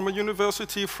spin-off from a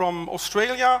university from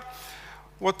Australia.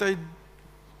 What they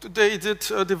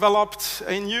developed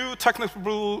a new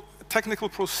technical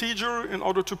procedure in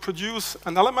order to produce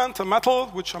an element, a metal,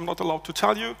 which I'm not allowed to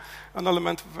tell you, an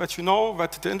element that you know,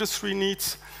 that the industry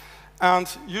needs. And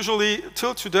usually,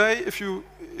 till today, if you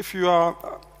are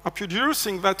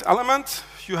producing that element,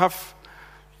 you have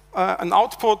an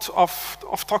output of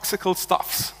toxical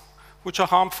stuffs, which are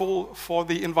harmful for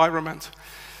the environment.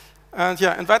 And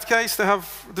yeah, in that case, they have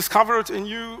discovered a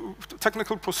new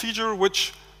technical procedure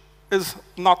which is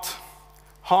not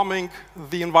harming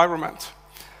the environment.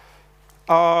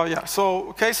 Yeah,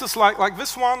 so cases like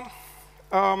this one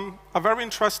are very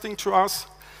interesting to us.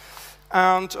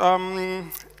 And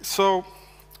so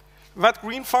that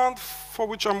green fund for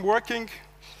which I'm working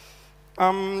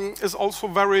is also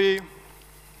very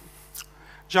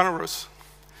generous.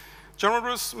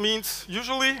 Generous means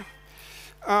usually,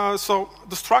 so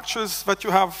the structure is that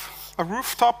you have a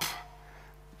rooftop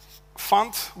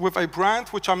fund with a brand,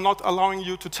 which I'm not allowing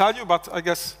you to tell you, but I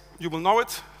guess you will know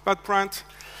it, that brand.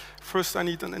 First I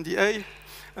need an NDA.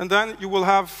 And then you will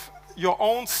have your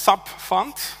own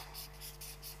sub-fund.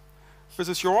 This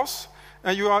is yours.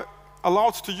 And you are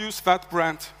allowed to use that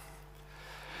brand.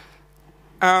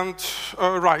 And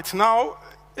right now,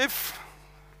 if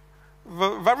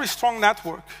the very strong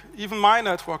network, even my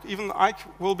network, even I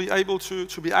will be able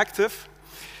to be active,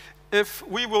 if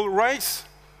we will raise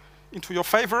into your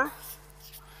favor,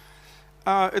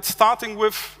 it's starting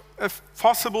with a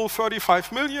possible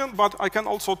 35 million, but I can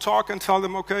also talk and tell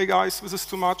them, okay, guys, this is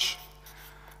too much.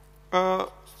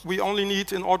 We only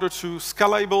need, in order to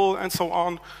scalable and so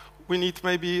on, we need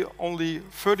maybe only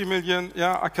 30 million.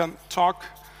 Yeah, I can talk.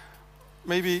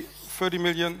 Maybe 30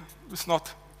 million is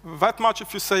not that much.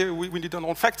 If you say we need an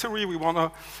own factory, we want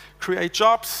to create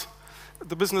jobs,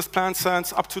 the business plan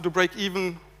says up to the break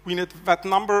even, we need that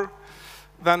number,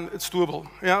 then it's doable.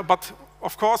 Yeah, but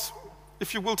of course,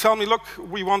 if you will tell me, look,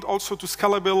 we want also to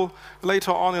scalable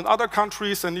later on in other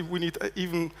countries, and if we need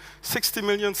even 60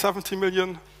 million, 70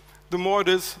 million, the more it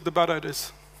is, the better it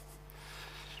is.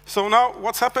 So now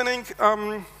what's happening?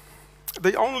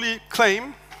 They only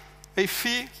claim a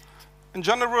fee in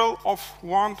general of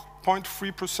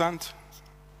 1.3%,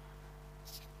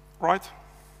 right?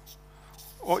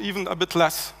 Or even a bit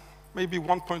less, maybe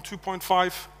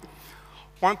 1.2.5.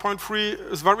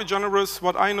 1.3 is very generous.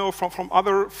 What I know from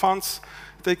other funds,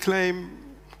 they claim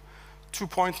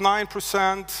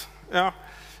 2.9%, yeah,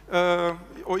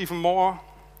 or even more.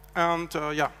 And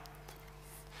yeah.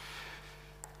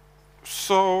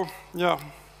 So, yeah,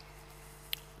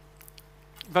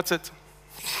 that's it.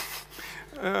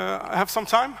 I have some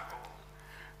time?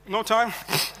 No time?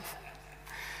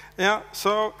 Yeah,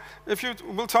 so if you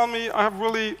will tell me I have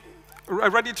really a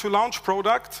ready-to-launch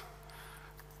product,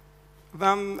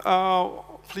 then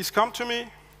please come to me,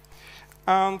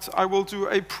 and I will do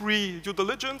a pre-due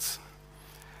diligence,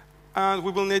 and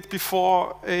we will need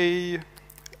before an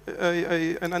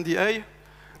NDA,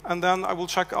 and then I will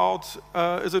check out,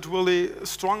 is it really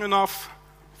strong enough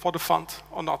for the fund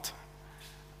or not?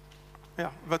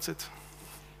 Yeah, that's it.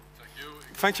 Thank you.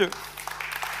 Thank you.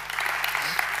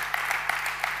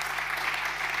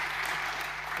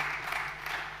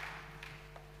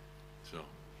 So,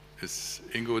 is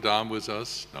Ingo Dahm with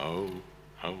us? No.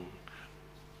 No.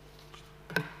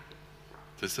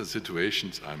 These are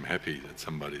situations I'm happy that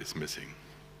somebody is missing.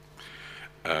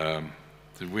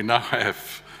 We now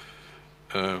have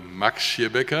Max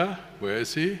Schierbecker. Where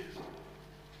is he?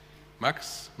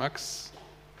 Max? Max?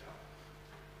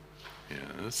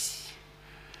 Yes.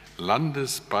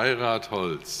 Landesbeirat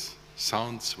Holz.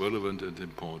 Sounds relevant and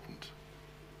important.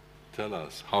 Tell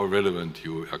us how relevant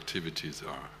your activities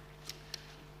are.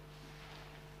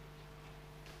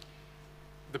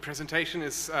 The presentation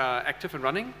is active and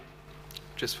running?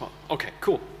 Just for, okay,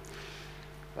 cool.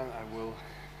 Then I will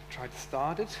try to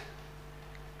start it.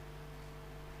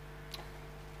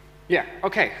 Yeah,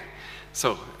 okay.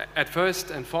 So, at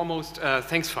first and foremost,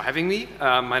 thanks for having me.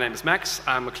 My name is Max.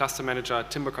 I'm a cluster manager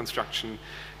timber construction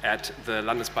at the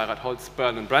Landesbeirat Holz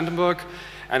Berlin-Brandenburg.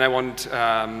 And I want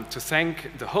to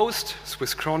thank the host,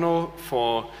 Swiss KRONO,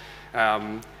 for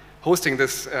hosting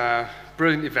this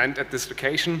brilliant event at this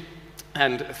location.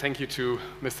 And thank you to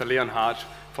Mr. Leonhardt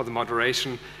for the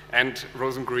moderation and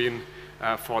Rosengreen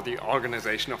for the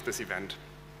organization of this event.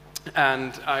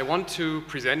 And I want to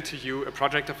present to you a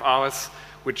project of ours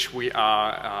which we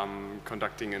are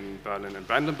conducting in Berlin and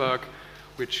Brandenburg,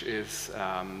 which is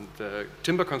the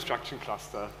timber construction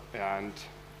cluster, and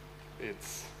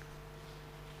it's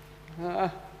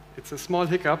a small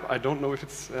hiccup. I don't know if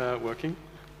it's working.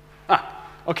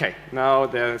 Okay, now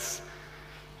there's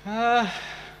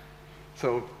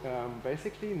so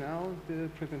basically now the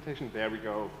presentation, there we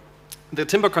go. The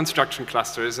timber construction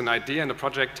cluster is an idea and a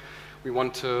project we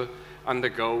want to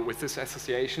undergo with this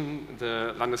association,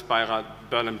 the Landesbeirat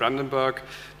Berlin-Brandenburg,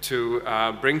 to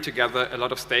bring together a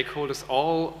lot of stakeholders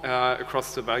all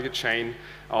across the value chain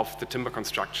of the timber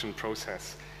construction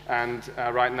process. And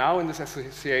right now in this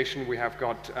association we have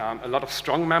got a lot of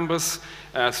strong members,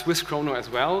 Swiss KRONO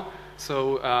as well.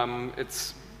 So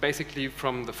it's basically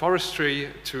from the forestry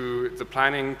to the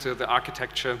planning to the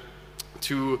architecture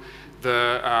to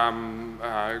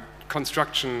the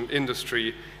construction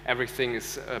industry. Everything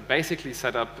is basically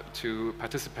set up to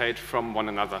participate from one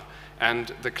another.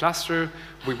 And the cluster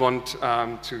we want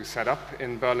to set up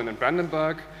in Berlin and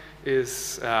Brandenburg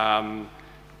is a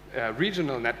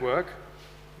regional network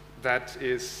that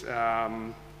is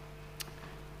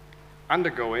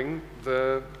undergoing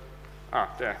the,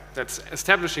 that's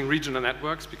establishing regional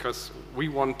networks, because we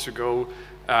want to go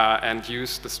and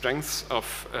use the strengths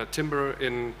of timber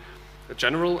in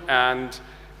general, and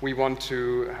we want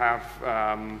to have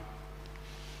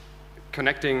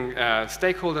connecting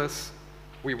stakeholders.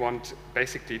 We want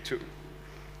basically to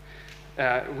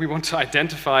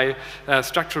identify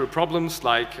structural problems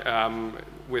like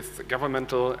with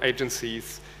governmental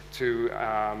agencies to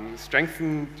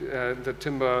strengthen the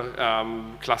timber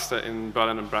cluster in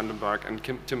Berlin and Brandenburg and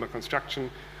timber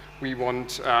construction. We want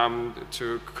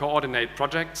to coordinate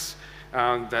projects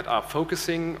that are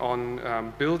focusing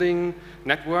on building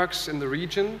networks in the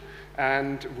region,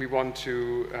 and we want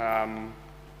to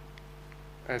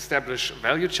establish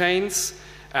value chains.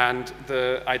 And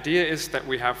the idea is that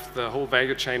we have the whole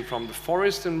value chain from the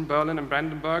forest in Berlin and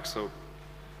Brandenburg, so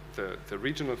the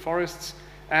regional forests,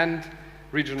 and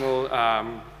regional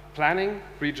planning,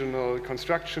 regional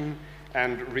construction,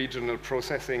 and regional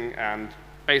processing, and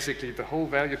basically the whole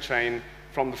value chain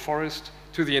from the forest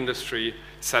to the industry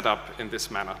set up in this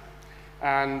manner.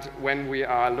 And when we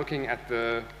are looking at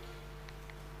the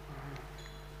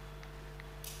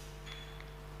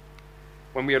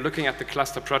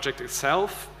cluster project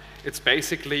itself, it's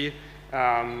basically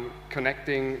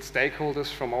connecting stakeholders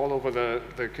from all over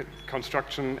the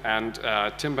construction and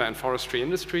timber and forestry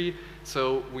industry.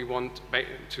 So we want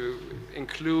to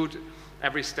include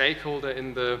every stakeholder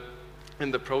in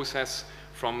the process,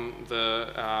 from the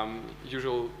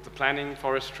planning,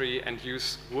 forestry, and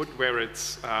use wood where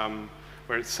it's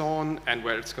sawn and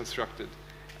where it's constructed.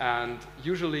 And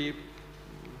usually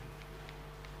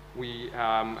we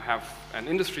have an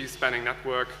industry spanning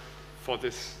network for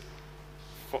this.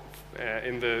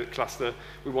 In the cluster,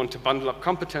 we want to bundle up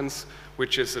competence,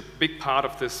 which is a big part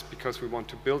of this, because we want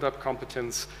to build up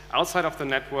competence outside of the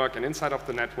network and inside of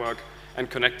the network, and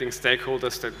connecting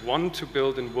stakeholders that want to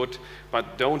build in wood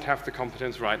but don't have the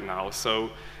competence right now. So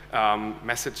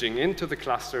messaging into the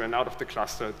cluster and out of the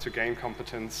cluster to gain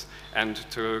competence and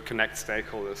to connect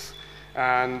stakeholders.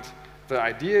 And the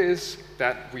idea is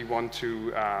that we want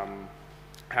to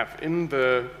have in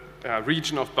the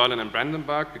region of Berlin and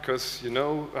Brandenburg, because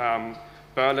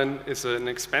Berlin is an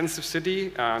expensive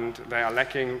city and they are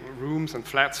lacking rooms and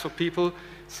flats for people.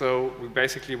 So we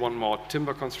basically want more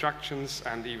timber constructions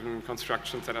and even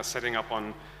constructions that are setting up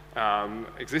on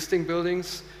existing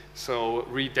buildings. So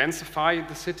re-densify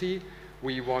the city.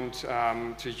 We want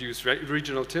to use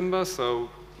regional timber, so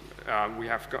we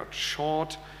have got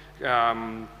short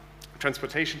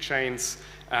transportation chains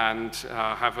and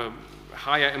have a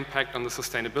higher impact on the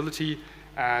sustainability.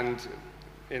 And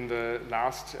in the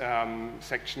last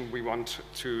section, we want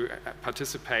to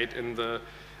participate in the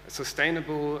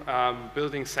sustainable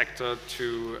building sector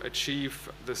to achieve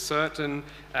the certain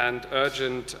and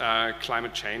urgent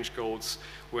climate change goals,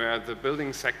 where the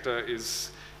building sector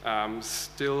is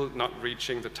still not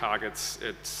reaching the targets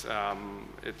it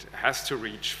has to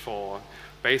reach for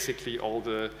basically all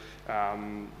the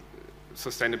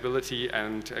sustainability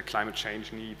and climate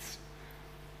change needs.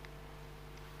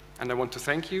 And I want to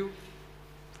thank you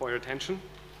for your attention.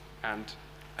 And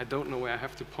I don't know where I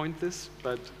have to point this,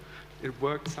 but it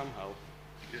worked somehow.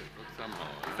 Yeah, it worked somehow.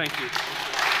 Thank you.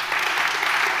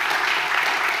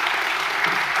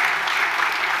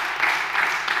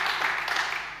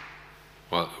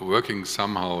 Well, working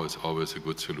somehow is always a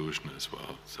good solution as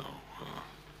well. So,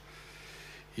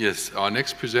 yes, our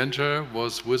next presenter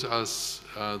was with us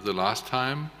the last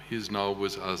time. He's now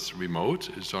with us remote.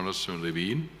 It's Jonathan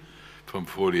Levine from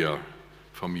Folia,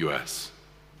 from US.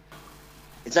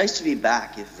 It's nice to be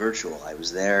back, if virtual. I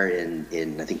was there in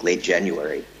I think, late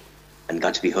January and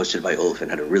got to be hosted by Ulf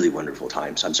and had a really wonderful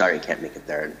time. So I'm sorry I can't make it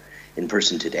there in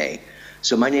person today.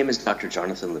 So my name is Dr.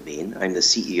 Jonathan Levine. I'm the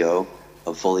CEO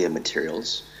of Folia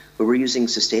Materials, where we're using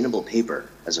sustainable paper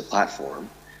as a platform,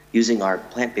 using our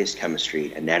plant-based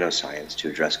chemistry and nanoscience to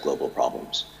address global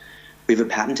problems. We have a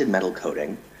patented metal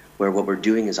coating where what we're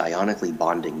doing is ionically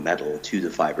bonding metal to the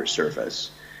fiber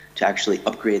surface to actually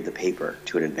upgrade the paper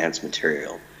to an advanced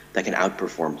material that can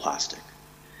outperform plastic.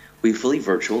 We fully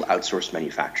virtual outsource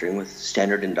manufacturing with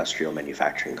standard industrial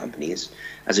manufacturing companies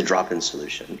as a drop-in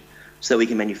solution so that we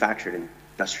can manufacture it in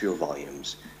industrial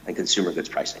volumes and consumer goods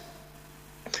pricing.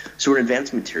 So we're an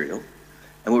advanced material,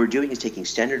 and what we're doing is taking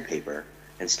standard paper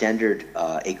and standard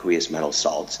aqueous metal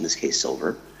salts, in this case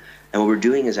silver, and what we're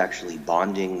doing is actually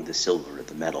bonding the silver,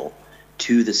 the metal,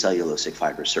 to the cellulosic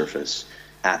fiber surface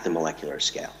at the molecular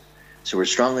scale. So we're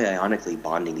strongly ionically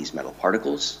bonding these metal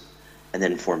particles and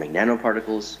then forming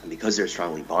nanoparticles, and because they're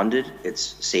strongly bonded, it's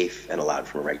safe and allowed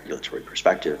from a regulatory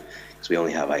perspective, because we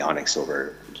only have ionic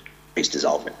silver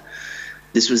dissolvent.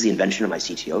 This was the invention of my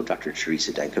CTO, Dr.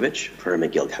 Teresa Dankovic, for her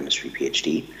McGill Chemistry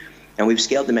PhD. And we've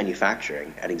scaled the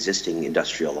manufacturing at existing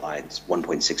industrial lines,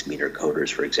 1.6 meter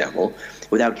coaters, for example,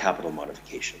 without capital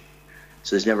modification.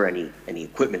 So there's never any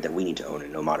equipment that we need to own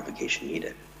and no modification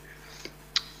needed.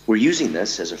 We're using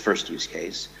this as a first use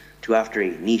case to after a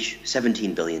niche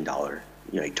 $17 billion,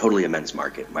 a totally immense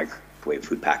market, microwave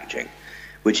food packaging,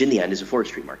 which in the end is a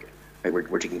forestry market. Right?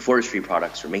 We're taking forestry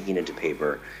products, we're making it into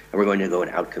paper, and we're going to go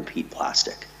and outcompete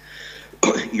plastic.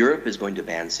 Europe is going to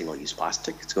ban single-use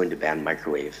plastic. It's going to ban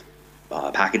microwave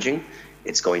packaging.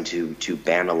 It's going to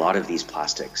ban a lot of these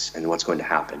plastics, and what's going to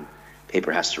happen?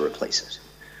 Paper has to replace it.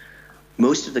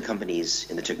 Most of the companies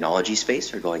in the technology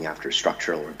space are going after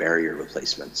structural or barrier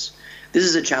replacements. This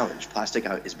is a challenge. Plastic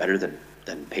is better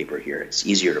than paper here. It's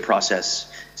easier to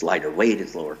process, it's lighter weight,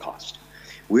 it's lower cost.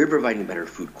 We're providing better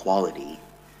food quality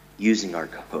using our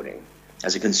coating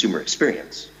as a consumer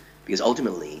experience, because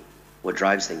ultimately what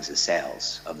drives things is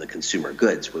sales of the consumer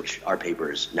goods, which our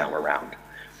paper is now around.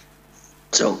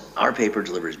 So our paper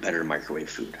delivers better microwave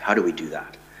food. How do we do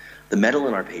that? The metal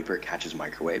in our paper catches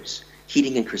microwaves,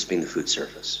 heating and crisping the food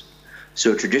surface.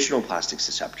 So a traditional plastic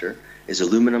susceptor is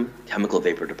aluminum chemical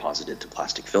vapor deposited to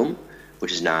plastic film,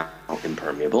 which is now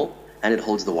impermeable, and it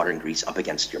holds the water and grease up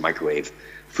against your microwave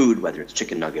food, whether it's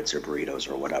chicken nuggets or burritos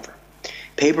or whatever.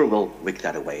 Paper will wick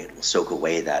that away. It will soak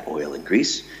away that oil and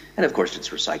grease, and of course it's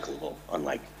recyclable,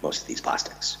 unlike most of these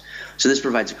plastics. So this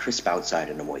provides a crisp outside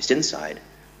and a moist inside,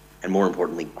 and more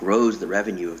importantly, grows the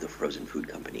revenue of the frozen food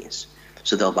companies.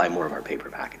 So they'll buy more of our paper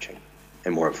packaging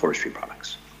and more of forestry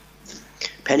products.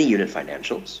 Penny unit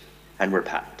financials, and we're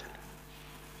patented.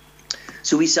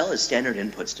 So we sell as standard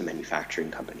inputs to manufacturing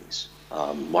companies,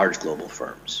 large global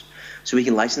firms. So we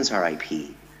can license our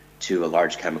IP to a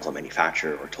large chemical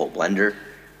manufacturer or toll blender.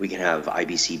 We can have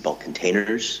IBC bulk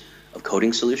containers of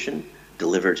coating solution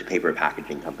delivered to paper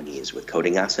packaging companies with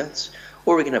coating assets,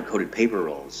 or we can have coated paper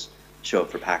rolls show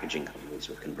up for packaging companies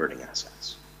with converting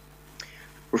assets.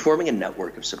 We're forming a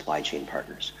network of supply chain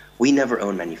partners. We never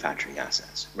own manufacturing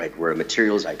assets, right? We're a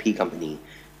materials IP company.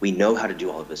 We know how to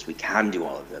do all of this. We can do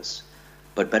all of this,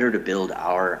 but better to build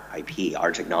our IP,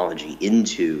 our technology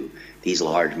into these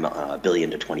large billion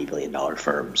to $20 billion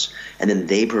firms. And then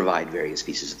they provide various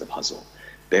pieces of the puzzle: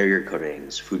 barrier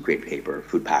coatings, food grade paper,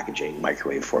 food packaging,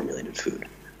 microwave formulated food.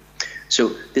 So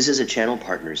this is a channel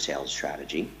partner sales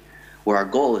strategy where our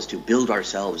goal is to build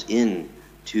ourselves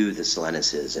into the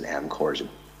Selenises and Amcors and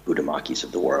Budamakis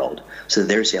of the world, so that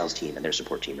their sales team and their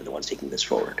support team are the ones taking this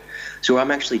forward. So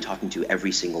I'm actually talking to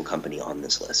every single company on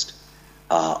this list,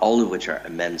 all of which are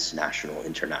immense national,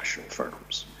 international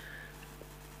firms,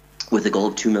 with the goal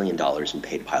of $2 million in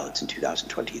paid pilots in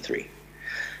 2023,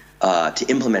 to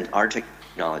implement our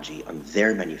technology on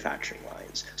their manufacturing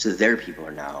lines, so that their people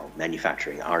are now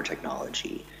manufacturing our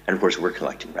technology, and of course we're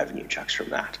collecting revenue checks from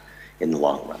that in the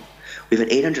long run. We've had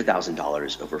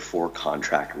 $800,000 over 4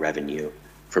 contract revenue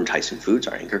from Tyson Foods,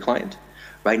 our anchor client.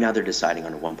 Right now they're deciding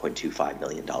on a $1.25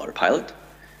 million pilot.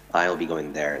 I'll be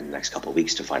going there in the next couple of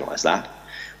weeks to finalize that.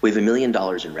 We have $1 million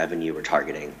in revenue we're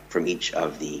targeting from each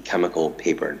of the chemical,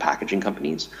 paper, and packaging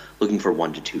companies, looking for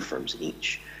 1 to 2 firms in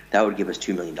each. That would give us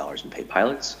 $2 million in paid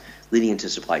pilots, leading into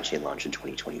supply chain launch in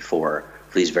 2024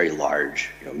 for these very large,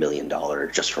 $1 million,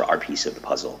 just for our piece of the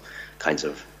puzzle, kinds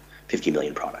of 50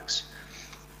 million products.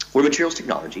 We're materials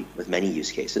technology with many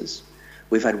use cases.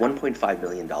 We've had $1.5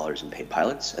 million in paid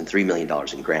pilots and $3 million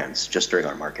in grants just during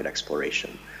our market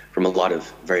exploration from a lot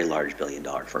of very large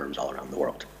billion-dollar firms all around the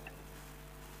world.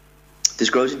 This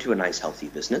grows into a nice, healthy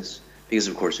business because,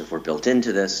 of course, if we're built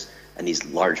into this and these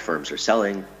large firms are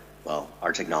selling, well,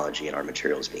 our technology and our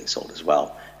material is being sold as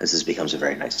well, as this becomes a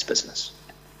very nice business.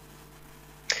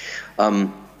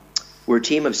 We're a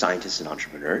team of scientists and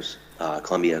entrepreneurs,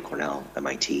 Columbia, Cornell,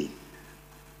 MIT.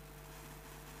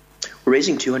 We're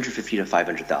raising $250,000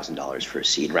 to $500,000 for a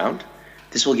seed round.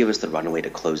 This will give us the runway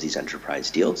to close these enterprise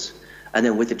deals. And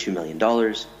then with the $2 million,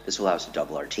 this will allow us to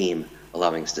double our team,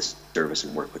 allowing us to service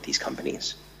and work with these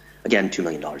companies. Again, $2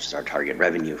 million is our target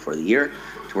revenue for the year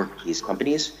to work with these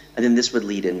companies. And then this would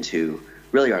lead into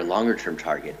really our longer term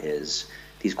target is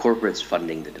these corporates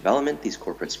funding the development, these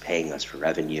corporates paying us for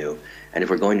revenue. And if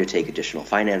we're going to take additional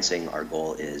financing, our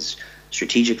goal is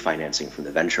strategic financing from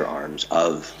the venture arms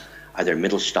of either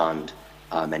Mittelstand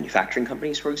manufacturing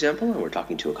companies, for example, and we're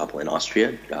talking to a couple in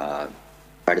Austria,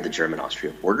 right at the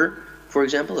German-Austria border, for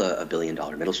example, a $1 billion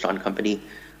Mittelstand company,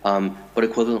 but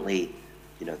equivalently,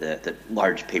 the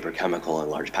large paper chemical and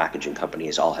large packaging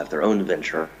companies all have their own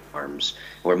venture arms.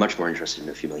 And we're much more interested in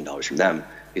a few $1 million from them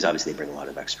because obviously they bring a lot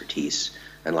of expertise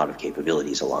and a lot of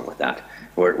capabilities along with that.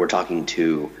 We're talking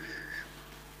to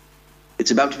It's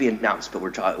about to be announced, but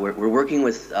we're working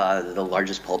with the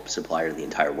largest pulp supplier in the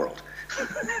entire world,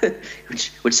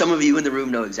 which some of you in the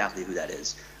room know exactly who that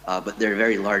is. But they're a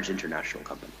very large international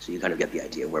company, so you kind of get the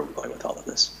idea where we're going with all of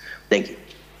this. Thank you.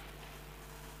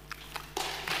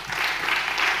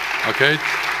 Okay.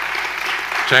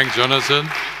 Thanks, Jonathan.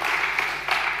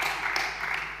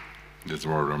 That's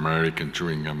more American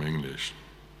chewing gum English.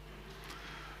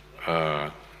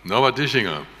 Norbert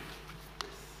Dischinger.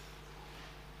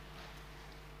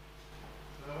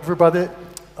 Everybody,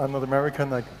 I'm not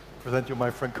American. I present you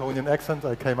my Franconian accent.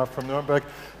 I came up from Nuremberg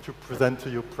to present to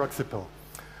you Proxipel.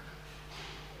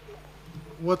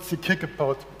 What's the kick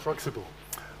about Proxipel?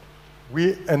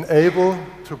 We enable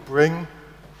to bring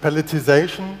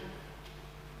pelletization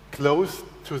close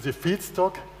to the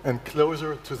feedstock and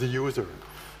closer to the user.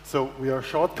 So we are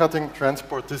shortcutting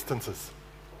transport distances.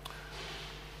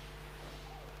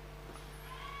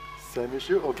 Same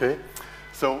issue, okay.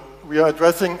 So we are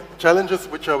addressing challenges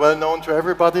which are well known to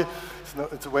everybody.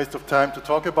 It's a waste of time to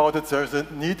talk about it. There's a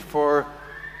need for,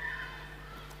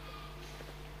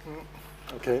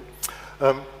 okay.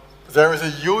 There is a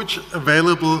huge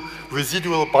available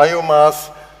residual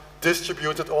biomass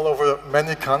distributed all over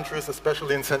many countries,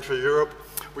 especially in Central Europe,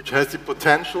 which has the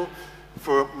potential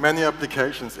for many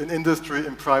applications in industry,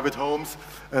 in private homes,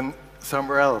 and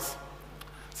somewhere else.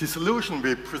 The solution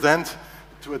we present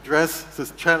to address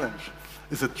this challenge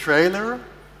is a trailer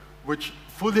which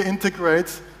fully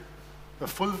integrates a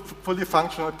fully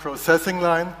functional processing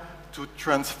line to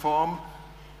transform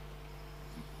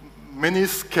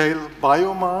mini-scale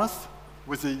biomass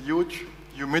with a huge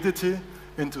humidity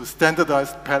into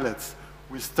standardized pellets.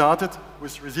 We started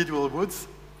with residual woods,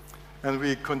 and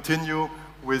we continue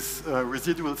with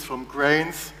residuals from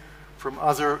grains, from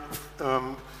other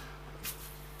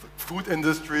food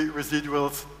industry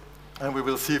residuals, and we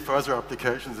will see further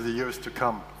applications in the years to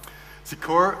come. The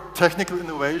core technical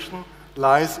innovation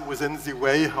lies within the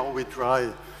way how we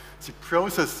dry. The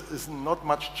process is not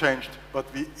much changed, but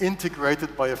we integrate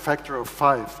it by a factor of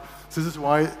 5. This is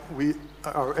why we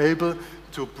are able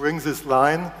to bring this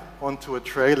line onto a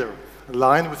trailer, a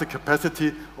line with a capacity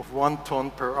of 1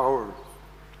 ton per hour.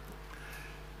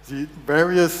 The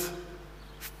various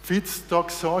feedstock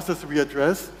sources we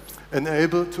address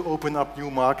enable to open up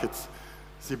new markets.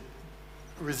 The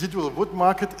residual wood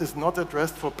market is not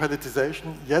addressed for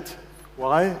pelletization yet.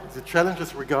 Why? The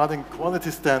challenges regarding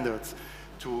quality standards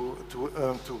to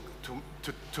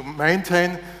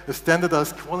maintain a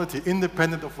standardized quality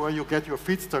independent of where you get your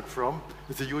feedstock from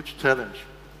is a huge challenge.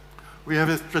 We have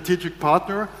a strategic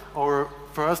partner, our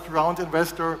first round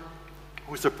investor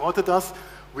who supported us.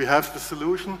 We have the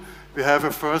solution. We have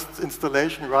a first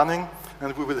installation running,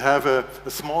 and we will have a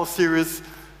small series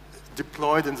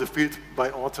deployed in the field by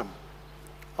autumn.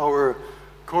 Our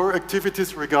core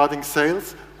activities regarding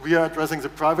sales, we are addressing the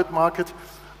private market.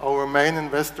 Our main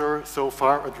investor so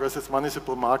far addresses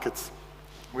municipal markets.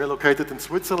 We are located in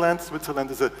Switzerland.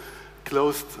 Switzerland is a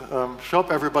closed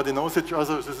shop. Everybody knows each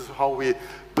other. This is how we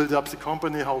build up the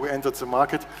company, how we entered the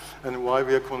market, and why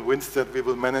we are convinced that we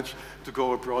will manage to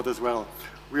go abroad as well.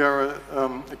 We are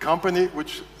a company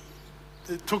which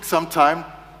it took some time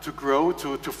to grow,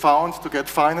 to found, to get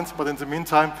financed, but in the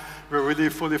meantime, we're really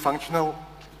fully functional,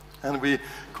 and we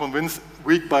convince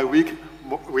week by week,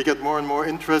 we get more and more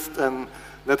interest and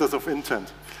letters of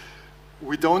intent.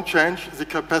 We don't change the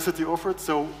capacity offered,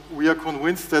 so we are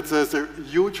convinced that there's a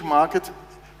huge market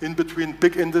in between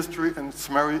big industry and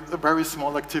very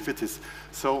small activities.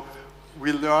 So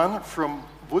we learn from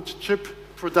wood chip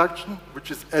production,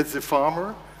 which is as a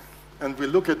farmer, and we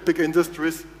look at big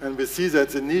industries and we see that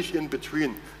the niche in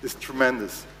between is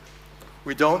tremendous.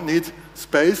 We don't need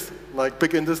space like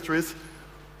big industries.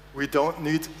 We don't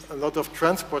need a lot of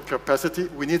transport capacity.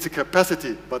 We need the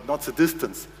capacity, but not the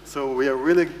distance. So we are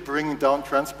really bringing down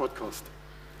transport cost.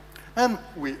 And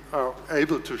we are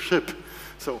able to ship.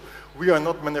 So we are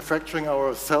not manufacturing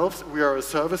ourselves. We are a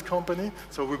service company.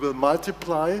 So we will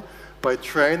multiply by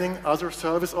training other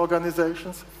service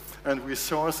organizations. And we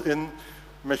source in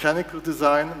mechanical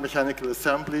design, mechanical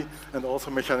assembly, and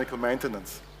also mechanical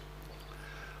maintenance.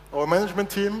 Our management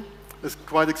team is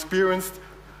quite experienced.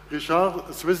 Richard,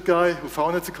 a Swiss guy who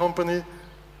founded the company.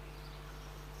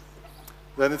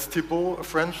 Then it's Thibault, a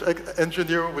French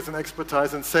engineer with an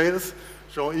expertise in sales.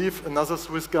 Jean-Yves, another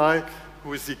Swiss guy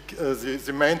who is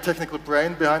the main technical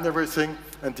brain behind everything.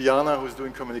 And Diana, who is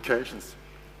doing communications.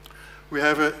 We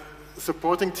have a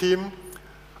supporting team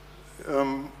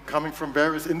coming from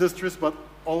various industries, but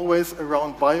always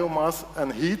around biomass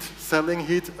and heat, selling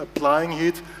heat, applying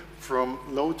heat from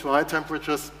low to high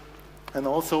temperatures. And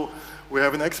also, we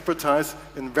have an expertise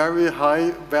in very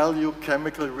high-value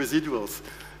chemical residuals.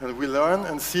 And we learn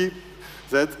and see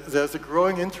that there's a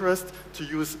growing interest to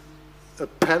use a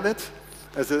pellet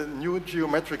as a new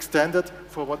geometric standard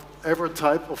for whatever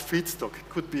type of feedstock. It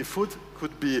could be food,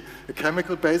 could be a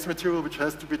chemical-based material which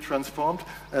has to be transformed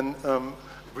and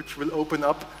which will open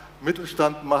up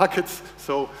Mittelstand markets,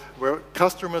 so where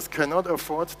customers cannot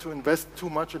afford to invest too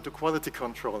much into quality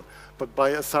control. But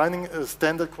by assigning a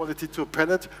standard quality to a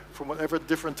pellet from whatever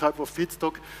different type of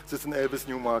feedstock, this enables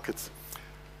new markets.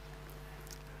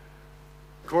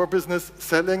 Core business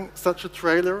selling such a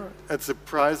trailer at the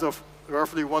price of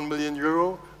roughly €1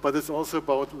 million, but it's also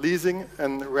about leasing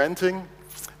and renting,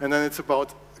 and then it's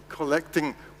about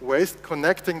collecting waste,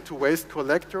 connecting to waste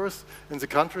collectors in the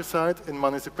countryside, in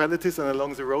municipalities and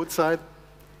along the roadside.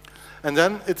 And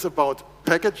then it's about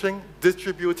packaging,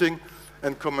 distributing,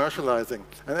 and commercializing.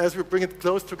 And as we bring it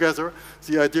close together,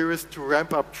 the idea is to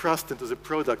ramp up trust into the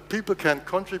product. People can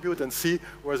contribute and see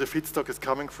where the feedstock is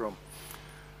coming from.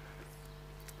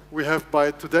 We have,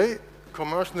 by today,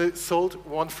 commercially sold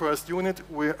one first unit.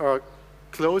 We are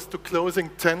close to closing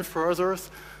 10 further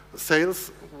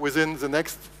sales within the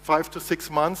next 5 to 6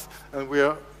 months, and we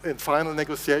are in final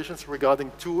negotiations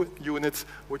regarding 2 units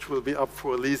which will be up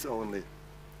for lease only.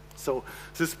 So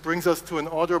this brings us to an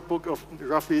order book of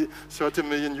roughly 30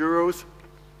 million euros.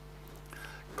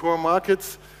 Core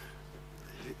markets,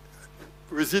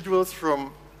 residuals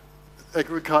from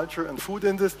agriculture and food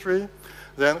industry.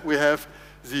 Then we have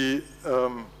the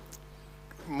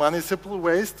municipal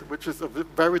waste, which is of a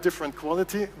very different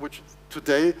quality, which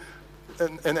today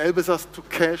enables us to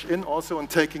cash in also on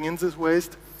taking in this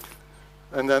waste.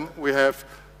 And then we have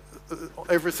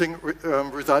everything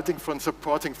resulting from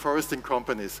supporting foresting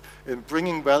companies in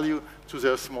bringing value to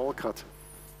their small cut.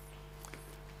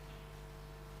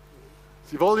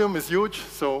 The volume is huge,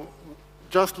 so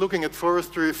just looking at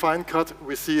forestry fine cut,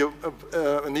 we see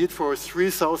a need for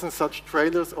 3,000 such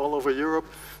trailers all over Europe,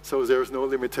 so there is no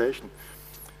limitation.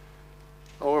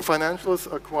 Our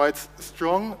financials are quite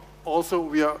strong. Also,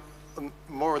 we are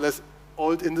more or less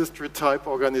old industry type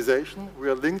organization. We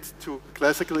are linked to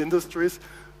classical industries,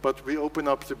 but we open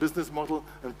up the business model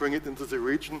and bring it into the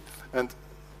region. And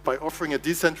by offering a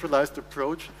decentralized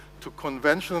approach to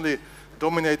conventionally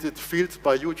dominated fields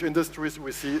by huge industries,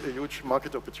 we see a huge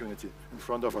market opportunity in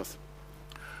front of us.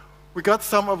 We got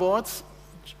some awards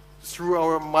through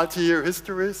our multi-year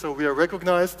history, so we are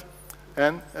recognized.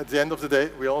 And at the end of the day,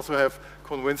 we also have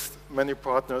convinced many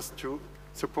partners to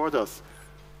support us.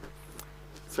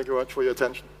 Thank you very much for your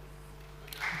attention.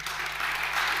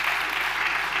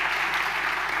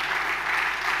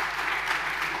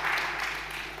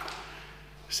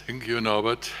 Thank you,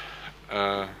 Norbert.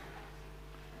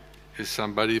 Is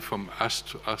somebody from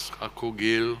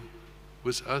Astrogel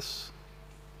with us?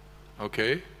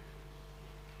 Okay.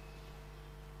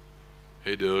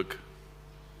 Hey, Dirk.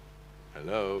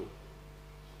 Hello.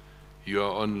 You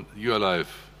are live.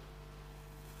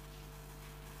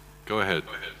 Go ahead.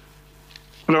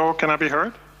 Hello, can I be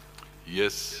heard?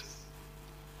 Yes.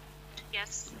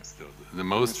 Yes. The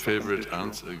most favorite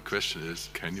question is,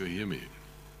 can you hear me?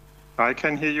 I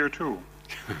can hear you too.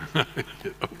 Oh,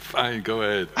 fine, go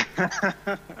ahead.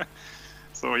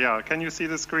 So yeah, can you see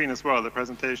the screen as well, the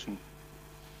presentation?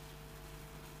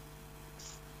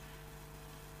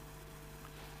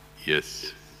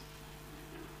 Yes.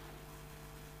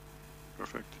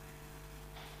 Perfect.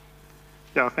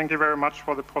 Yeah, thank you very much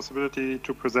for the possibility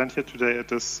to present here today at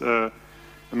this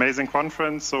amazing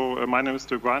conference. So my name is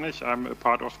Dirk Warnig. I'm a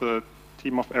part of the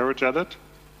team of Aerogelit.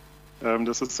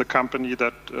 This is a company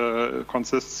that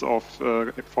consists of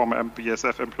former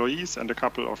BASF employees and a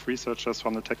couple of researchers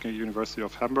from the Technical University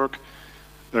of Hamburg,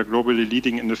 globally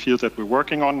leading in the field that we're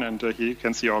working on. And here you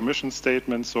can see our mission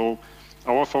statement. So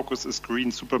our focus is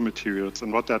green supermaterials.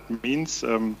 And what that means,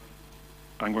 I'm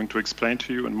going to explain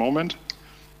to you in a moment.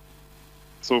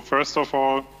 So first of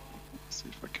all, let's see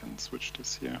if I can switch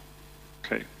this here.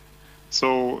 Okay.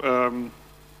 So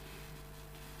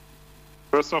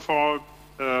first of all,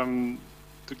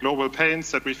 the global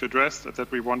pains that we've addressed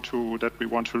that we want to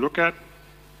look at.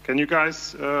 Can you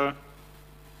guys do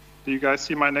you guys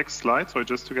see my next slide? So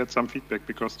just to get some feedback,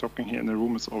 because talking here in the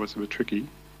room is always a bit tricky.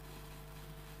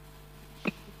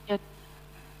 Yep.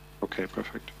 Okay,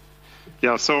 perfect.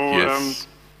 Yeah. So yes.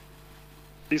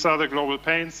 These are the global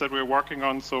pains that we're working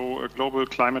on. So a global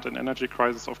climate and energy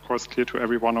crisis, of course, clear to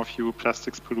every one of you.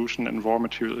 Plastics pollution and raw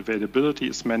material availability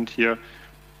is meant here.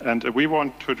 And we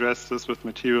want to address this with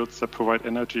materials that provide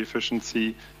energy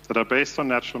efficiency, that are based on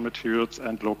natural materials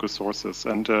and local sources.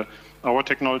 And our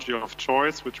technology of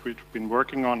choice, which we've been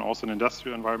working on also in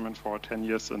industrial environment for 10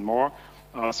 years and more,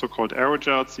 are so-called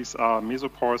aerogels. These are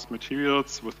mesoporous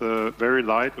materials with a very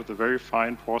light, with a very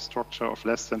fine pore structure of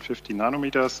less than 50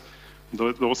 nanometers.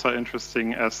 Those are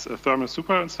interesting as a thermal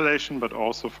super insulation, but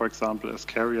also, for example, as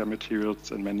carrier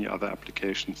materials and many other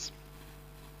applications.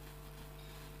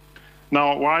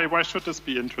 Now, why should this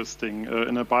be interesting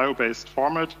in a bio-based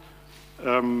format?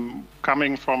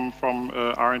 Coming from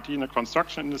R&D in the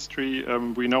construction industry,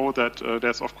 we know that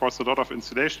there's, of course, a lot of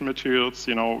insulation materials.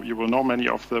 You will know many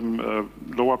of them,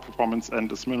 lower performance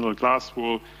end is mineral glass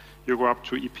wool. You go up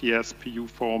to EPS, PU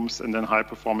foams, and then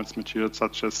high-performance materials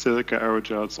such as silica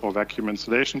aerogels or vacuum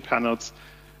insulation panels.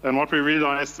 And what we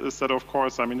realized is that, of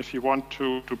course, I mean, if you want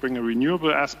to bring a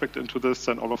renewable aspect into this,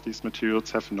 then all of these materials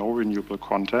have no renewable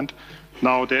content.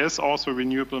 Now, there is also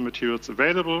renewable materials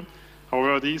available.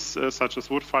 However, these, such as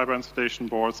wood fiber insulation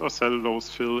boards or cellulose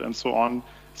fill and so on,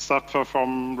 suffer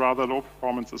from rather low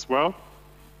performance as well.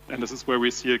 And this is where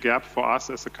we see a gap for us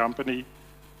as a company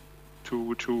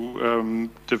to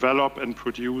develop and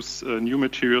produce new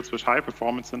materials with high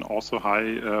performance and also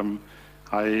high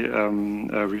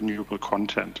renewable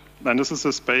content. And this is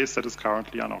a space that is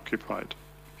currently unoccupied.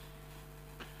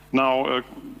 Now,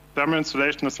 thermal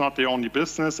insulation is not the only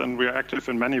business, and we are active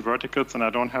in many verticals, and I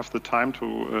don't have the time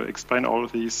to explain all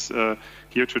of these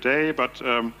here today, but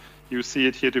you see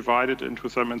it here divided into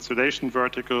thermal insulation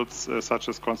verticals, such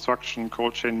as construction,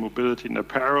 cold chain, mobility, and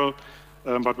apparel.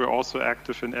 But we're also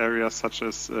active in areas such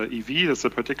as EV. That's a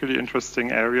particularly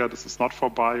interesting area. This is not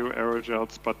for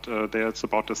bio-aerogels, but there it's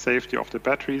about the safety of the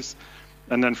batteries.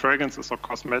 And then fragrances or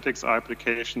cosmetics are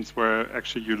applications where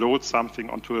actually you load something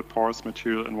onto a porous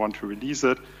material and want to release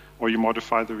it, or you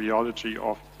modify the rheology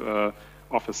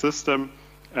of a system.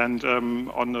 And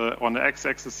on the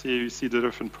x-axis here, you see the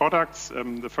different products.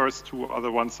 The first two are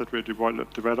the ones that we're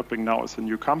developing now as a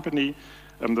new company.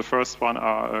 The first one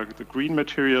are the green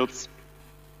materials.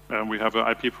 We have an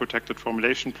IP-protected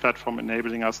formulation platform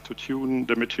enabling us to tune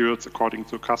the materials according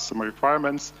to customer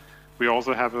requirements. We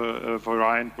also have a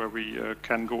variant where we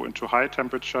can go into high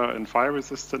temperature and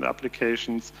fire-resistant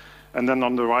applications. And then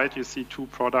on the right, you see two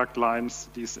product lines.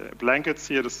 These blankets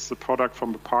here, this is a product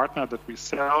from a partner that we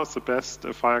sell. It's the best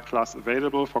fire class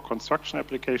available for construction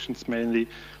applications mainly.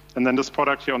 And then this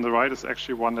product here on the right is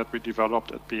actually one that we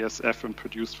developed at BASF and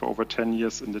produced for over 10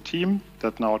 years in the team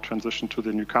that now transitioned to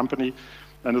the new company.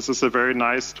 And this is a very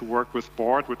nice to work with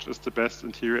board, which is the best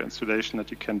interior insulation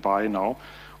that you can buy now.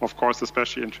 Of course,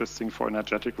 especially interesting for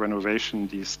energetic renovation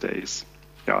these days.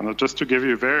 Yeah, and just to give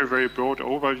you a very, very broad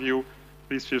overview,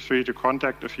 please feel free to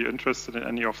contact if you're interested in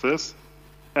any of this.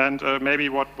 And maybe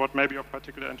what may be of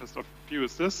particular interest of you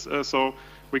is this. So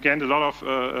we gained a lot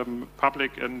of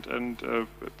public and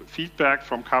feedback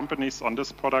from companies on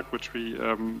this product, which we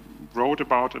wrote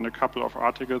about in a couple of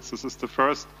articles. This is the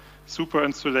first super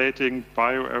insulating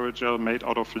bioaerogel made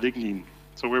out of lignin.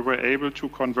 So we were able to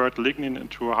convert lignin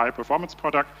into a high performance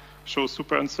product, show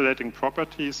super insulating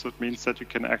properties. So it means that you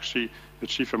can actually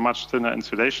achieve a much thinner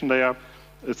insulation layer.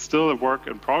 It's still a work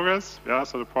in progress. Yeah,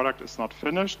 so the product is not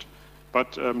finished,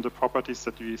 but the properties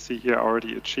that you see here are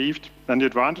already achieved. And the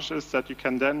advantage is that you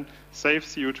can then save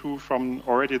CO2 from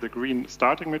already the green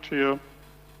starting material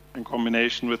in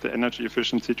combination with the energy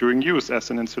efficiency during use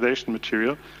as an insulation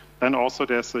material. And also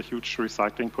there's a huge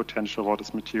recycling potential for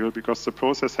this material because the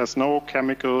process has no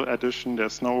chemical addition,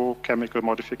 there's no chemical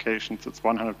modifications, it's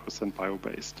 100%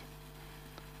 bio-based.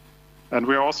 And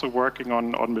we're also working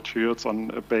on materials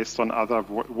based on other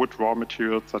wood raw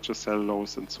materials such as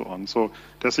cellulose and so on. So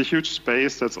there's a huge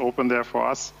space that's open there for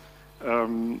us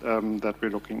that we're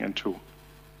looking into.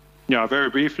 Yeah, very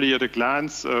briefly at a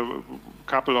glance, a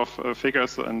couple of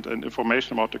figures and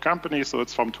information about the company. So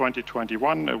it's from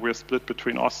 2021. We're split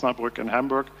between Osnabrück and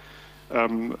Hamburg.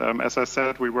 As I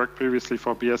said, we worked previously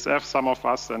for BASF, some of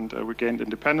us, and we gained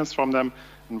independence from them.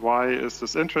 And why is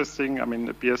this interesting? I mean,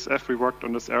 at BASF, we worked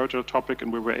on this aerogel topic,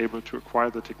 and we were able to acquire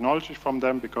the technology from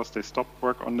them because they stopped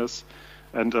work on this.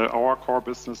 And our core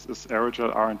business is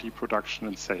aerogel R&D production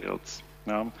and sales.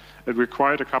 It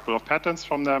required a couple of patents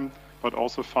from them, but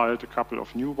also filed a couple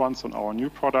of new ones on our new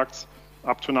products.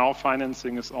 Up to now,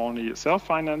 financing is only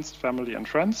self-financed, family and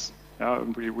friends.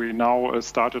 We now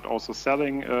started also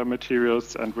selling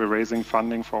materials, and we're raising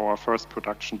funding for our first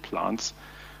production plants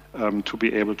to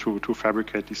be able to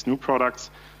fabricate these new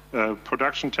products.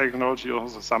 Production technology is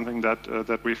also something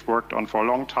that we've worked on for a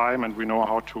long time, and we know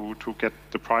how to get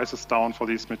the prices down for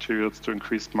these materials to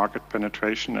increase market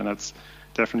penetration, and that's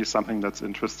definitely something that's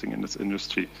interesting in this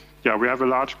industry. Yeah, we have a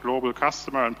large global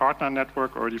customer and partner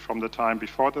network already from the time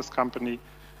before this company,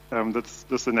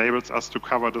 This enables us to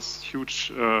cover this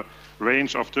huge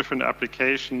range of different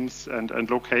applications and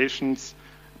locations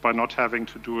by not having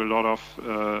to do a lot of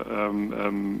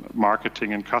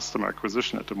marketing and customer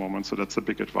acquisition at the moment. So that's a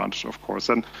big advantage, of course.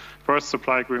 And first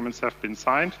supply agreements have been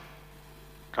signed.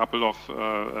 A couple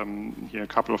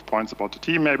of points about the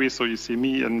team maybe. So you see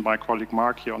me and my colleague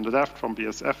Mark here on the left from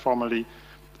BASF formerly,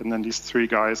 and then these three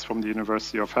guys from the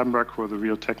University of Hamburg who are the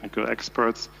real technical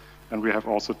experts. And we have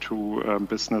also two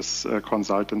business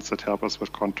consultants that help us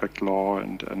with contract law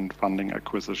and funding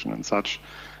acquisition and such.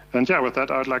 And yeah, with that,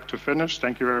 I'd like to finish.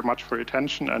 Thank you very much for your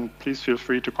attention, and please feel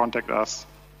free to contact us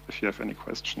if you have any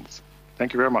questions.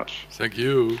 Thank you very much. Thank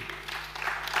you.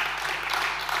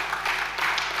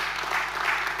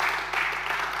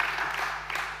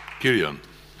 Kilian.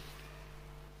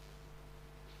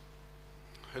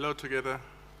 Hello together.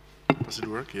 Does it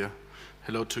work? Yeah.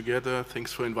 Hello together.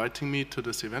 Thanks for inviting me to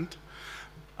this event.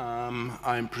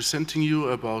 I'm presenting you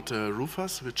about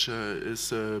roofers, which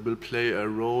will play a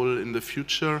role in the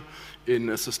future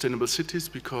in sustainable cities,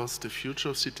 because the future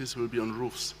of cities will be on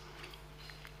roofs.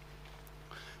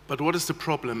 But what is the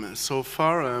problem? So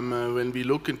far, when we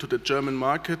look into the German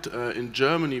market, in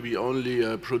Germany we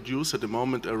only produce at the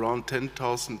moment around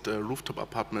 10,000 rooftop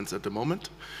apartments at the moment.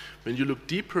 When you look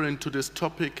deeper into this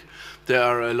topic, there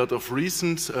are a lot of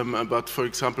reasons, but for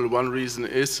example, one reason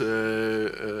is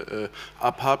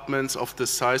apartments of the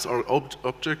size or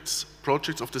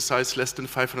projects of the size less than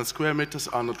 500 square meters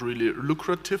are not really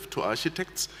lucrative to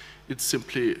architects. It's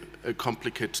simply a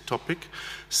complicated topic.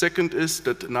 Second is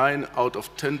that 9 out of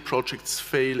 10 projects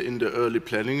fail in the early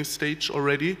planning stage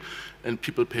already, and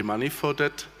people pay money for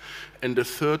that. And the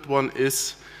third one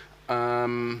is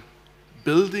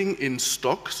building in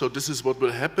stock. So this is what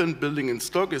will happen. Building in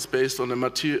stock is based on a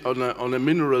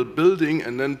mineral building,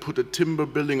 and then put a timber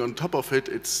building on top of it.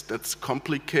 That's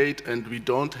complicated, and we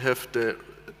don't have the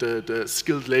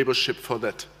skilled laborship for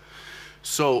that.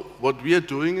 So what we are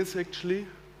doing is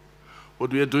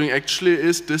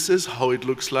this is how it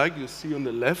looks like. You see on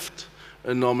the left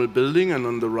a normal building, and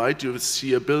on the right you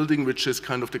see a building which is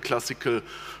kind of the classical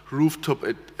rooftop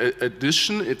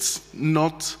addition. It's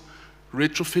not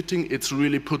retrofitting, it's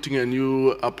really putting a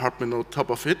new apartment on top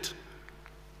of it.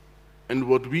 And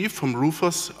what we from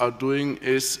roofers are doing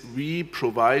is we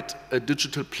provide a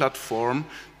digital platform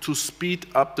to speed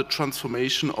up the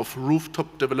transformation of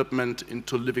rooftop development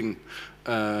into living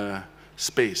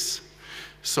space.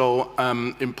 So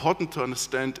important to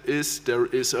understand is there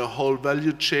is a whole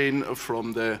value chain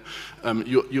from the,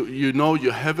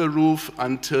 you have a roof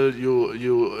until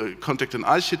you contact an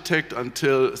architect,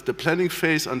 until the planning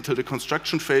phase, until the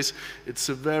construction phase. It's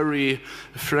a very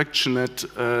fractionate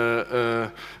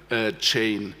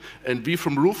chain. And we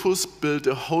from roofers build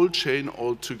a whole chain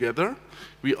all together.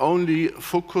 We only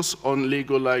focus on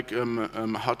Lego-like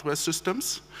hardware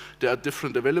systems. There are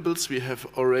different availables. We have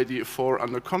already 4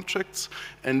 under contracts.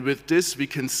 And with this, we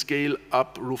can scale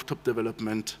up rooftop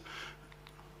development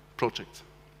projects.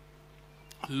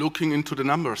 Looking into the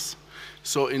numbers.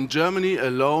 So in Germany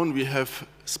alone, we have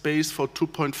space for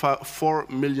 2.4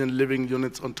 million living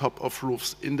units on top of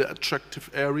roofs in the attractive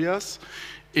areas.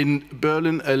 In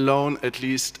Berlin alone, at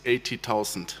least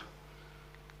 80,000.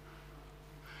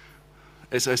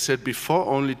 As I said before,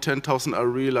 only 10,000 are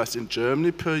realized in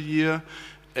Germany per year,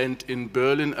 and in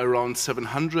Berlin around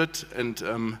 700. And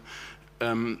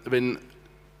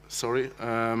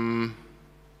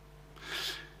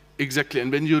exactly. And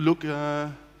when you look,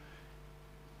 sorry,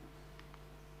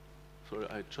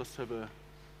 I just have a,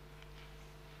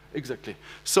 exactly.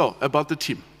 So about the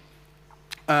team.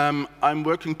 I'm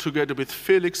working together with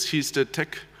Felix. He's the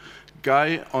tech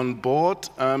guy on board.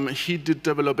 He did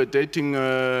develop a dating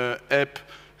app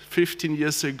 15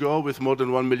 years ago with more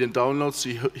than 1 million downloads.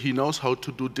 He knows how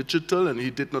to do digital, and he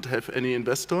did not have any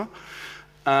investor.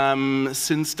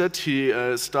 Since that, he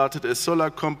started a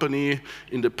solar company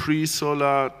in the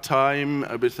pre-solar time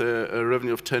with a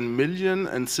revenue of 10 million.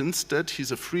 And since that,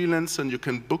 he's a freelancer, and you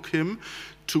can book him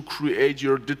to create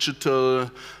your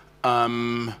digital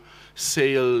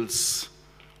sales.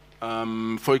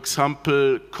 For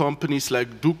example, companies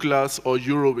like Douglas or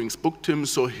Eurowings booked him,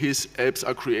 so his apps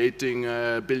are creating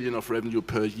 $1 billion of revenue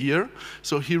per year.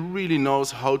 So he really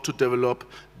knows how to develop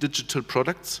digital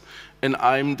products. And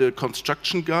I'm the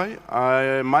construction guy.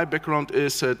 My background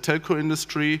is telco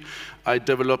industry. I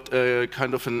developed a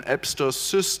kind of an app store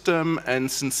system, and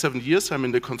since 7 years I'm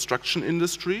in the construction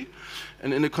industry.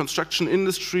 And in the construction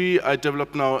industry, I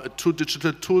developed now 2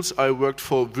 digital tools. I worked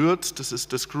for Würth, this is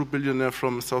the screw billionaire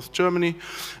from South Germany.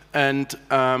 And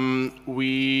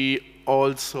we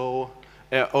also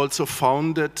also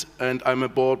founded, and I'm a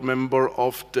board member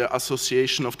of the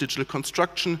Association of Digital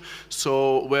Construction,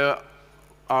 so where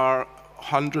are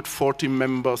 140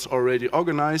 members already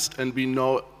organized, and we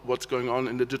know what's going on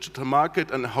in the digital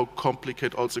market and how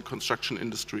complicated also the construction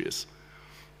industry is.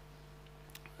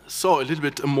 So a little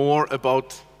bit more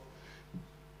about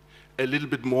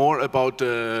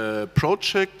the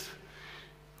project.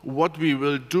 What we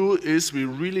will do is we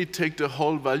really take the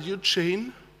whole value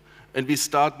chain, and we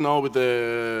start now with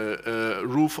the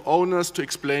roof owners to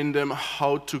explain them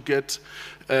how to get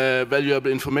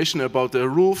valuable information about the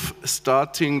roof,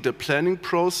 starting the planning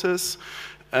process,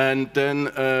 and then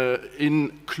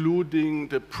including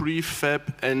the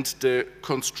prefab and the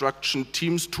construction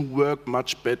teams to work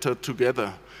much better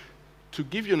together. To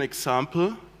give you an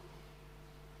example,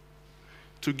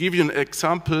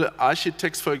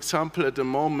 architects, for example, at the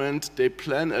moment, they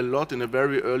plan a lot in a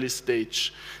very early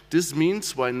stage. This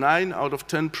means why 9 out of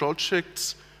 10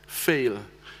 projects fail,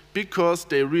 because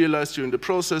they realize during the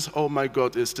process, oh my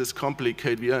God, is this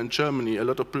complicated? We are in Germany, a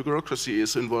lot of bureaucracy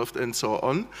is involved and so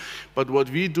on. But what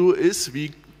we do is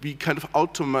we kind of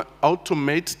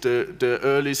automate the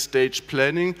early stage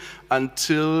planning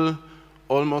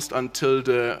almost until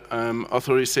the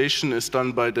authorization is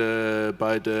done by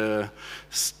the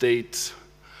state.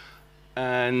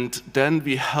 And then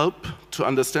we help to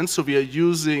understand, so we are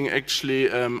using actually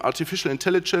artificial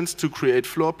intelligence to create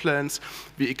floor plans.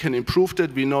 We can improve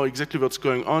that, we know exactly what's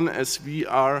going on as we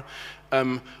are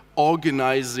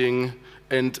organizing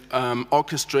and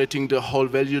orchestrating the whole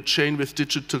value chain with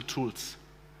digital tools.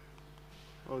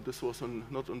 Oh, this was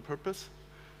not on purpose.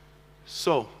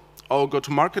 So, our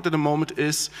go-to-market at the moment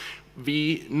is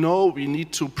we know we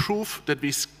need to prove that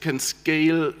we can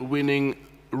scale winning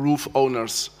roof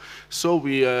owners. So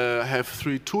we have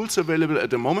 3 tools available at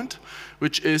the moment,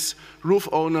 which is roof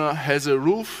owner has a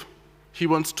roof. He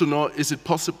wants to know, is it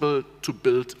possible to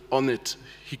build on it?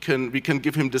 We can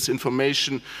give him this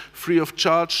information free of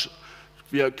charge.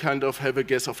 We are kind of have a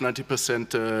guess of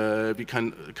 90%. We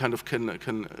can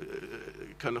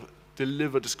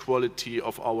deliver this quality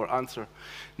of our answer.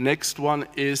 Next one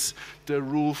is the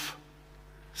roof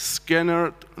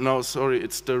scanner. No, sorry,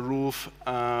 it's the roof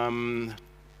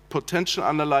potential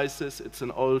analysis. It's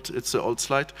an old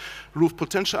slide. Roof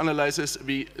potential analysis.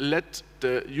 We let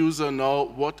the user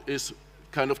know what is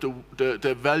kind of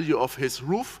the value of his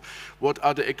roof, what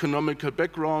are the economical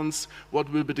backgrounds, what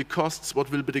will be the costs,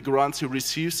 what will be the grants he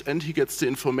receives, and he gets the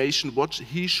information what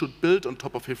he should build on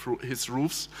top of his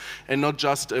roofs, and not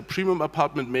just a premium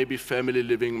apartment, maybe family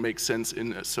living makes sense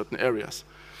in certain areas.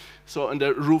 So, and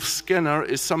the roof scanner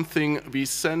is something we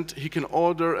send. He can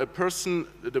order a person,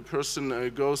 the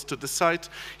person goes to the site,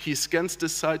 he scans the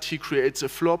site, he creates a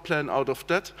floor plan out of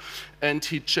that, and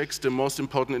he checks the most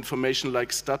important information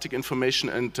like static information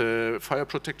and fire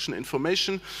protection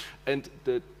information. And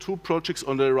the 2 projects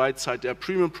on the right side, they are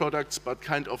premium products, but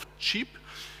kind of cheap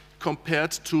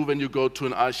compared to when you go to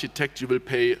an architect, you will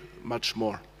pay much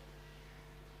more.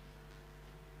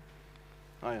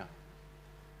 Oh, yeah.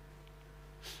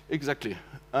 Exactly.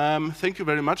 Thank you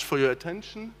very much for your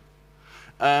attention.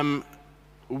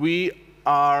 We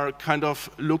are kind of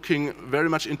looking very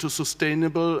much into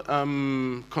sustainable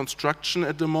construction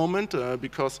at the moment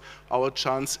because our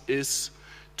chance is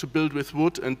to build with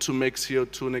wood and to make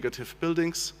CO2 negative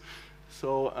buildings.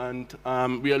 So, and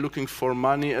we are looking for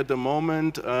money at the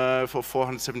moment for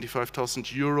 475,000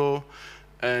 euro,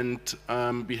 and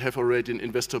we have already an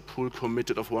investor pool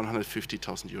committed of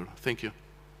 150,000 euro. Thank you.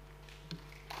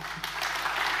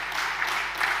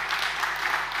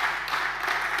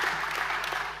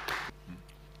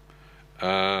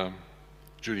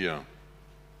 Julia.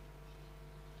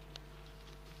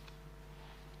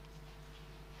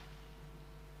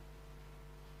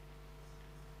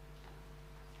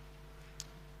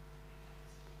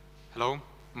 Hello,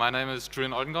 my name is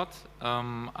Julian Oldengott.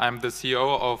 I'm the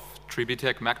CEO of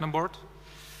 3BTech Magnum Board.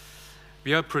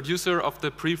 We are a producer of the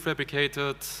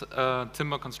prefabricated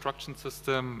timber construction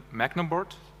system Magnum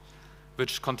Board,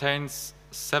 which contains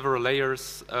several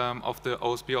layers of the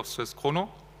OSB of Swiss KRONO.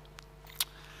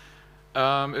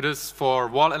 It is for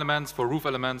wall elements, for roof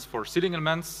elements, for ceiling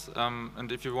elements, and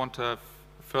if you want to have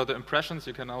further impressions,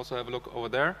 you can also have a look over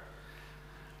there.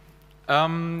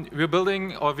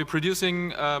 We're producing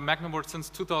Magnum Board since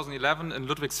 2011 in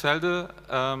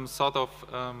Ludwigsfelde, south of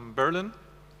Berlin,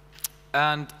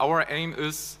 and our aim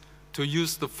is to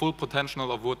use the full potential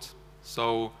of wood.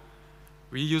 So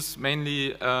we use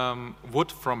mainly wood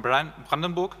from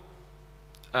Brandenburg.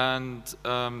 And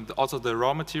also the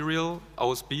raw material,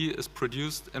 OSB, is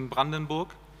produced in Brandenburg,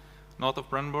 north of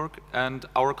Brandenburg, and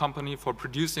our company for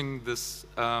producing this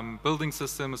building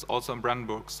system is also in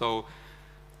Brandenburg. So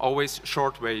always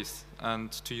short ways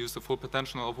and to use the full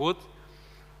potential of wood.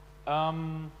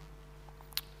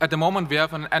 At the moment, we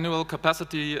have an annual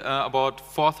capacity about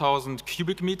 4,000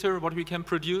 cubic meter what we can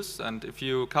produce, and if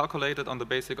you calculate it on the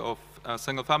basic of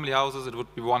single-family houses, it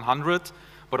would be 100.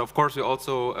 But of course, we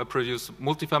also produce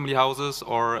multi-family houses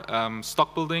or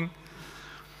stock building.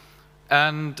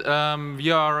 And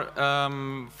we are,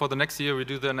 for the next year, we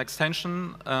do an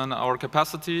extension in our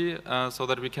capacity so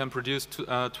that we can produce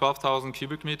 12,000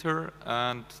 cubic meter,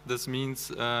 and this means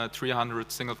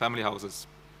 300 single-family houses.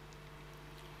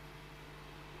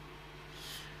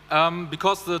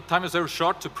 Because the time is very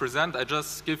short to present, I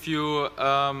just give you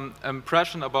an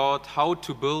impression about how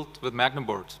to build with Magnum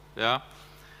board. Yeah?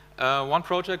 One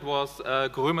project was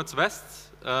Grömitz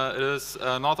West. It is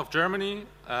north of Germany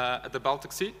at the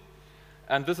Baltic Sea.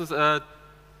 And this is a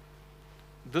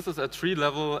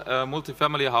 3-level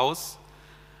multifamily house.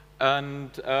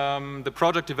 And the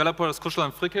project developer is Kuschel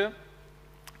and Fricke.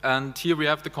 And here we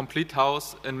have the complete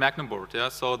house in Magnum board. Yeah?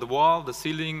 So the wall, the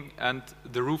ceiling, and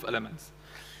the roof elements.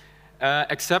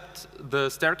 Except the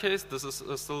staircase, this is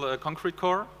still a concrete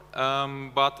core.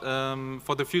 But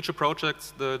for the future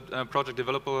projects, the project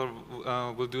developer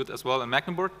will do it as well in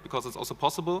Magnum board because it's also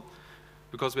possible,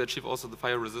 because we achieve also the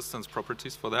fire resistance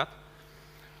properties for that.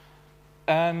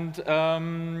 And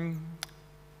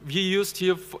we used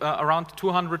here around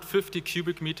 250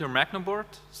 cubic meter Magnum board.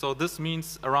 So this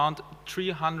means around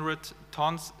 300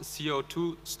 tons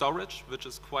CO2 storage, which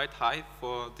is quite high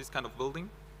for this kind of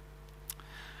building.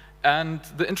 And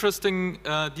the interesting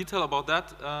detail about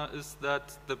that is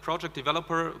that the project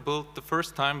developer built the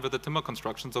first time with the timber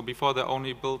construction. So before they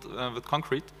only built with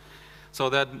concrete. So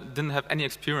they didn't have any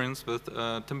experience with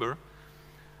timber.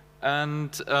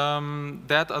 And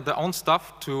that are their own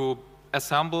stuff to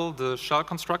assemble the shell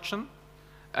construction.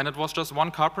 And it was just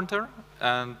one carpenter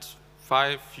and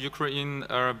 5 Ukrainian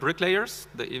bricklayers.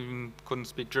 They even couldn't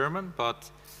speak German,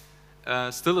 but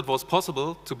still it was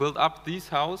possible to build up these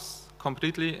houses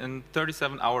completely in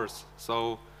 37 hours.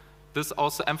 So this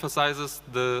also emphasizes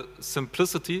the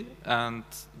simplicity and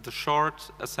the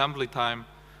short assembly time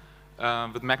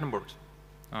with Magnum board.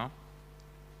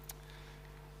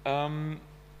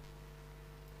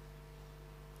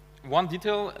 One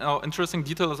detail, interesting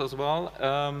detail is as well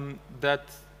that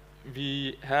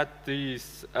we had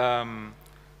this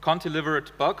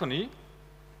cantilevered balcony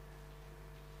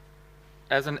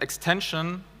as an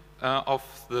extension of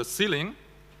the ceiling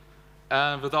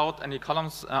without any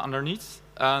columns underneath.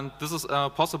 And this is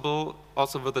possible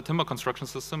also with the timber construction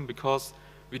system because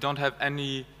we don't have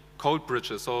any cold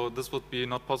bridges. So this would be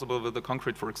not possible with the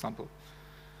concrete, for example.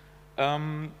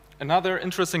 Another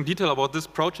interesting detail about this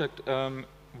project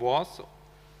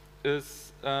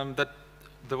is that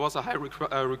there was a high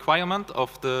requirement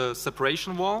of the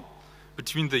separation wall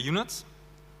between the units.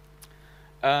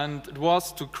 And it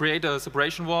was to create a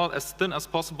separation wall as thin as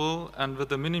possible and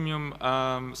with a minimum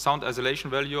sound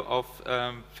isolation value of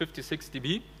 56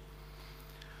 dB.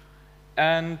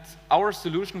 And our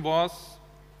solution was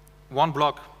one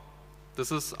block.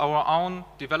 This is our own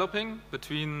developing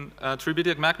between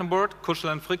Tribitiac Magnum board,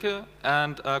 Kuschel and Fricke,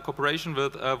 and cooperation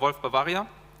with Wolf Bavaria.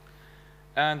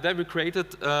 And then we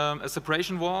created a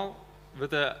separation wall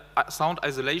with a sound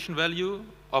isolation value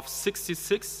of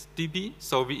 66 dB,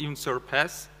 so we even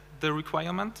surpass the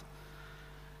requirement.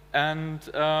 And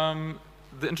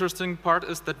the interesting part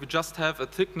is that we just have a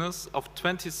thickness of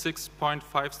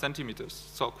 26.5 centimeters,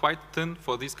 so quite thin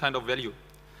for this kind of value.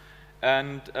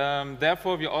 And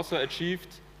therefore, we also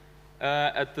achieved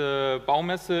at the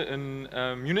Baumesse in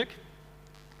Munich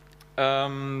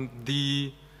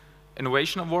the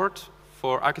Innovation Award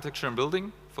for Architecture and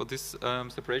Building for this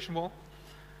separation wall.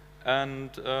 And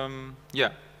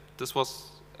yeah, this was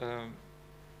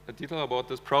a detail about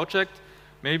this project.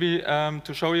 Maybe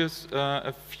to show you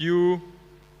a few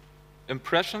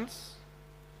impressions.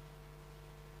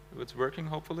 It's working,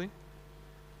 hopefully.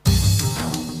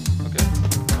 Okay.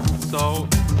 So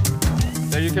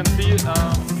there you can see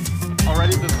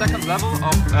already the second level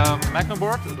of Magnum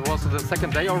board. It was the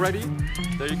second day already.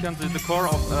 There you can see the core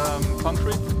of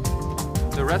concrete.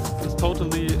 The rest is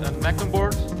totally Magnum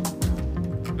board.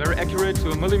 Very accurate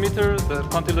to a millimeter, the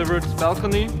cantilevered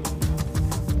balcony.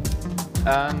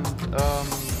 And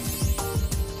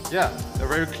yeah, a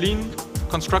very clean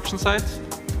construction site.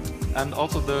 And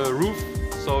also the roof,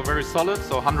 so very solid,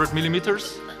 so 100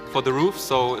 millimeters for the roof.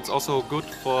 So it's also good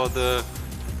for the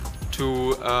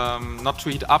not to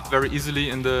heat up very easily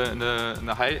in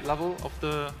the high level of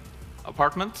the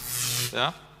apartment.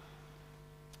 Yeah.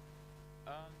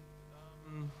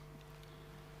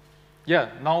 yeah,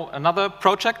 now another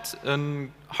project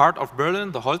in heart of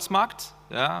Berlin, the Holzmarkt.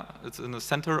 Yeah, it's in the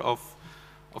center of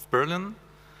Berlin.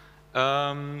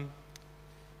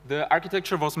 The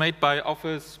architecture was made by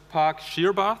Office Park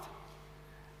Schierbach,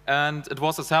 and it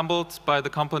was assembled by the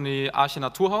company Arche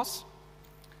Naturhaus.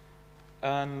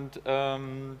 And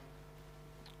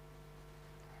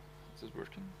is this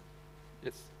working?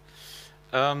 Yes.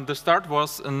 The start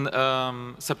was in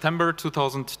September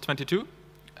 2022,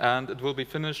 and it will be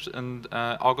finished in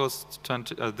August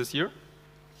this year.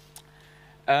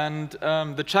 And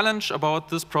the challenge about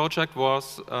this project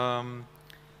was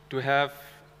to have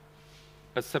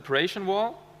a separation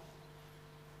wall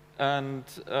and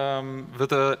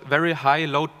with a very high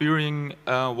load-bearing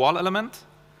wall element,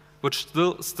 which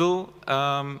still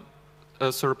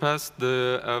surpassed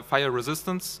the fire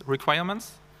resistance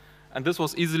requirements. And this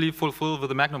was easily fulfilled with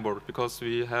the Magnum board because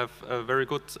we have very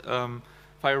good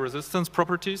fire resistance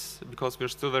properties because we're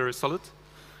still very solid.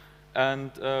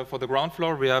 And for the ground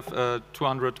floor, we have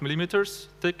 200 millimeters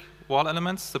thick wall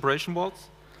elements, separation walls.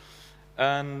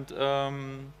 And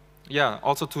yeah,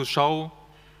 also to show,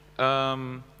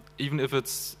 even if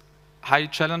it's high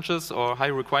challenges or high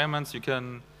requirements, you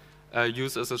can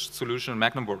use as a solution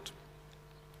Magnum board.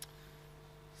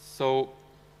 So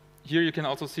here you can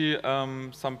also see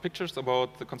some pictures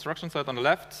about the construction site on the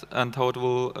left and how it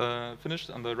will finish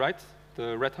on the right,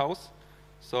 the red house.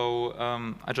 So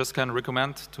I just can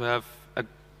recommend to have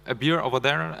a beer over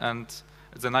there, and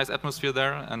it's a nice atmosphere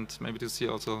there, and maybe to see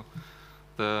also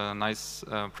the nice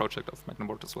project of Magnum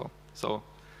board as well. So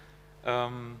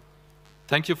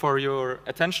thank you for your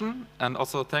attention, and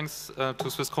also thanks to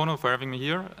Swiss KRONO for having me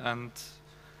here. And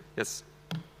yes,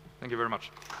 thank you very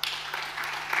much.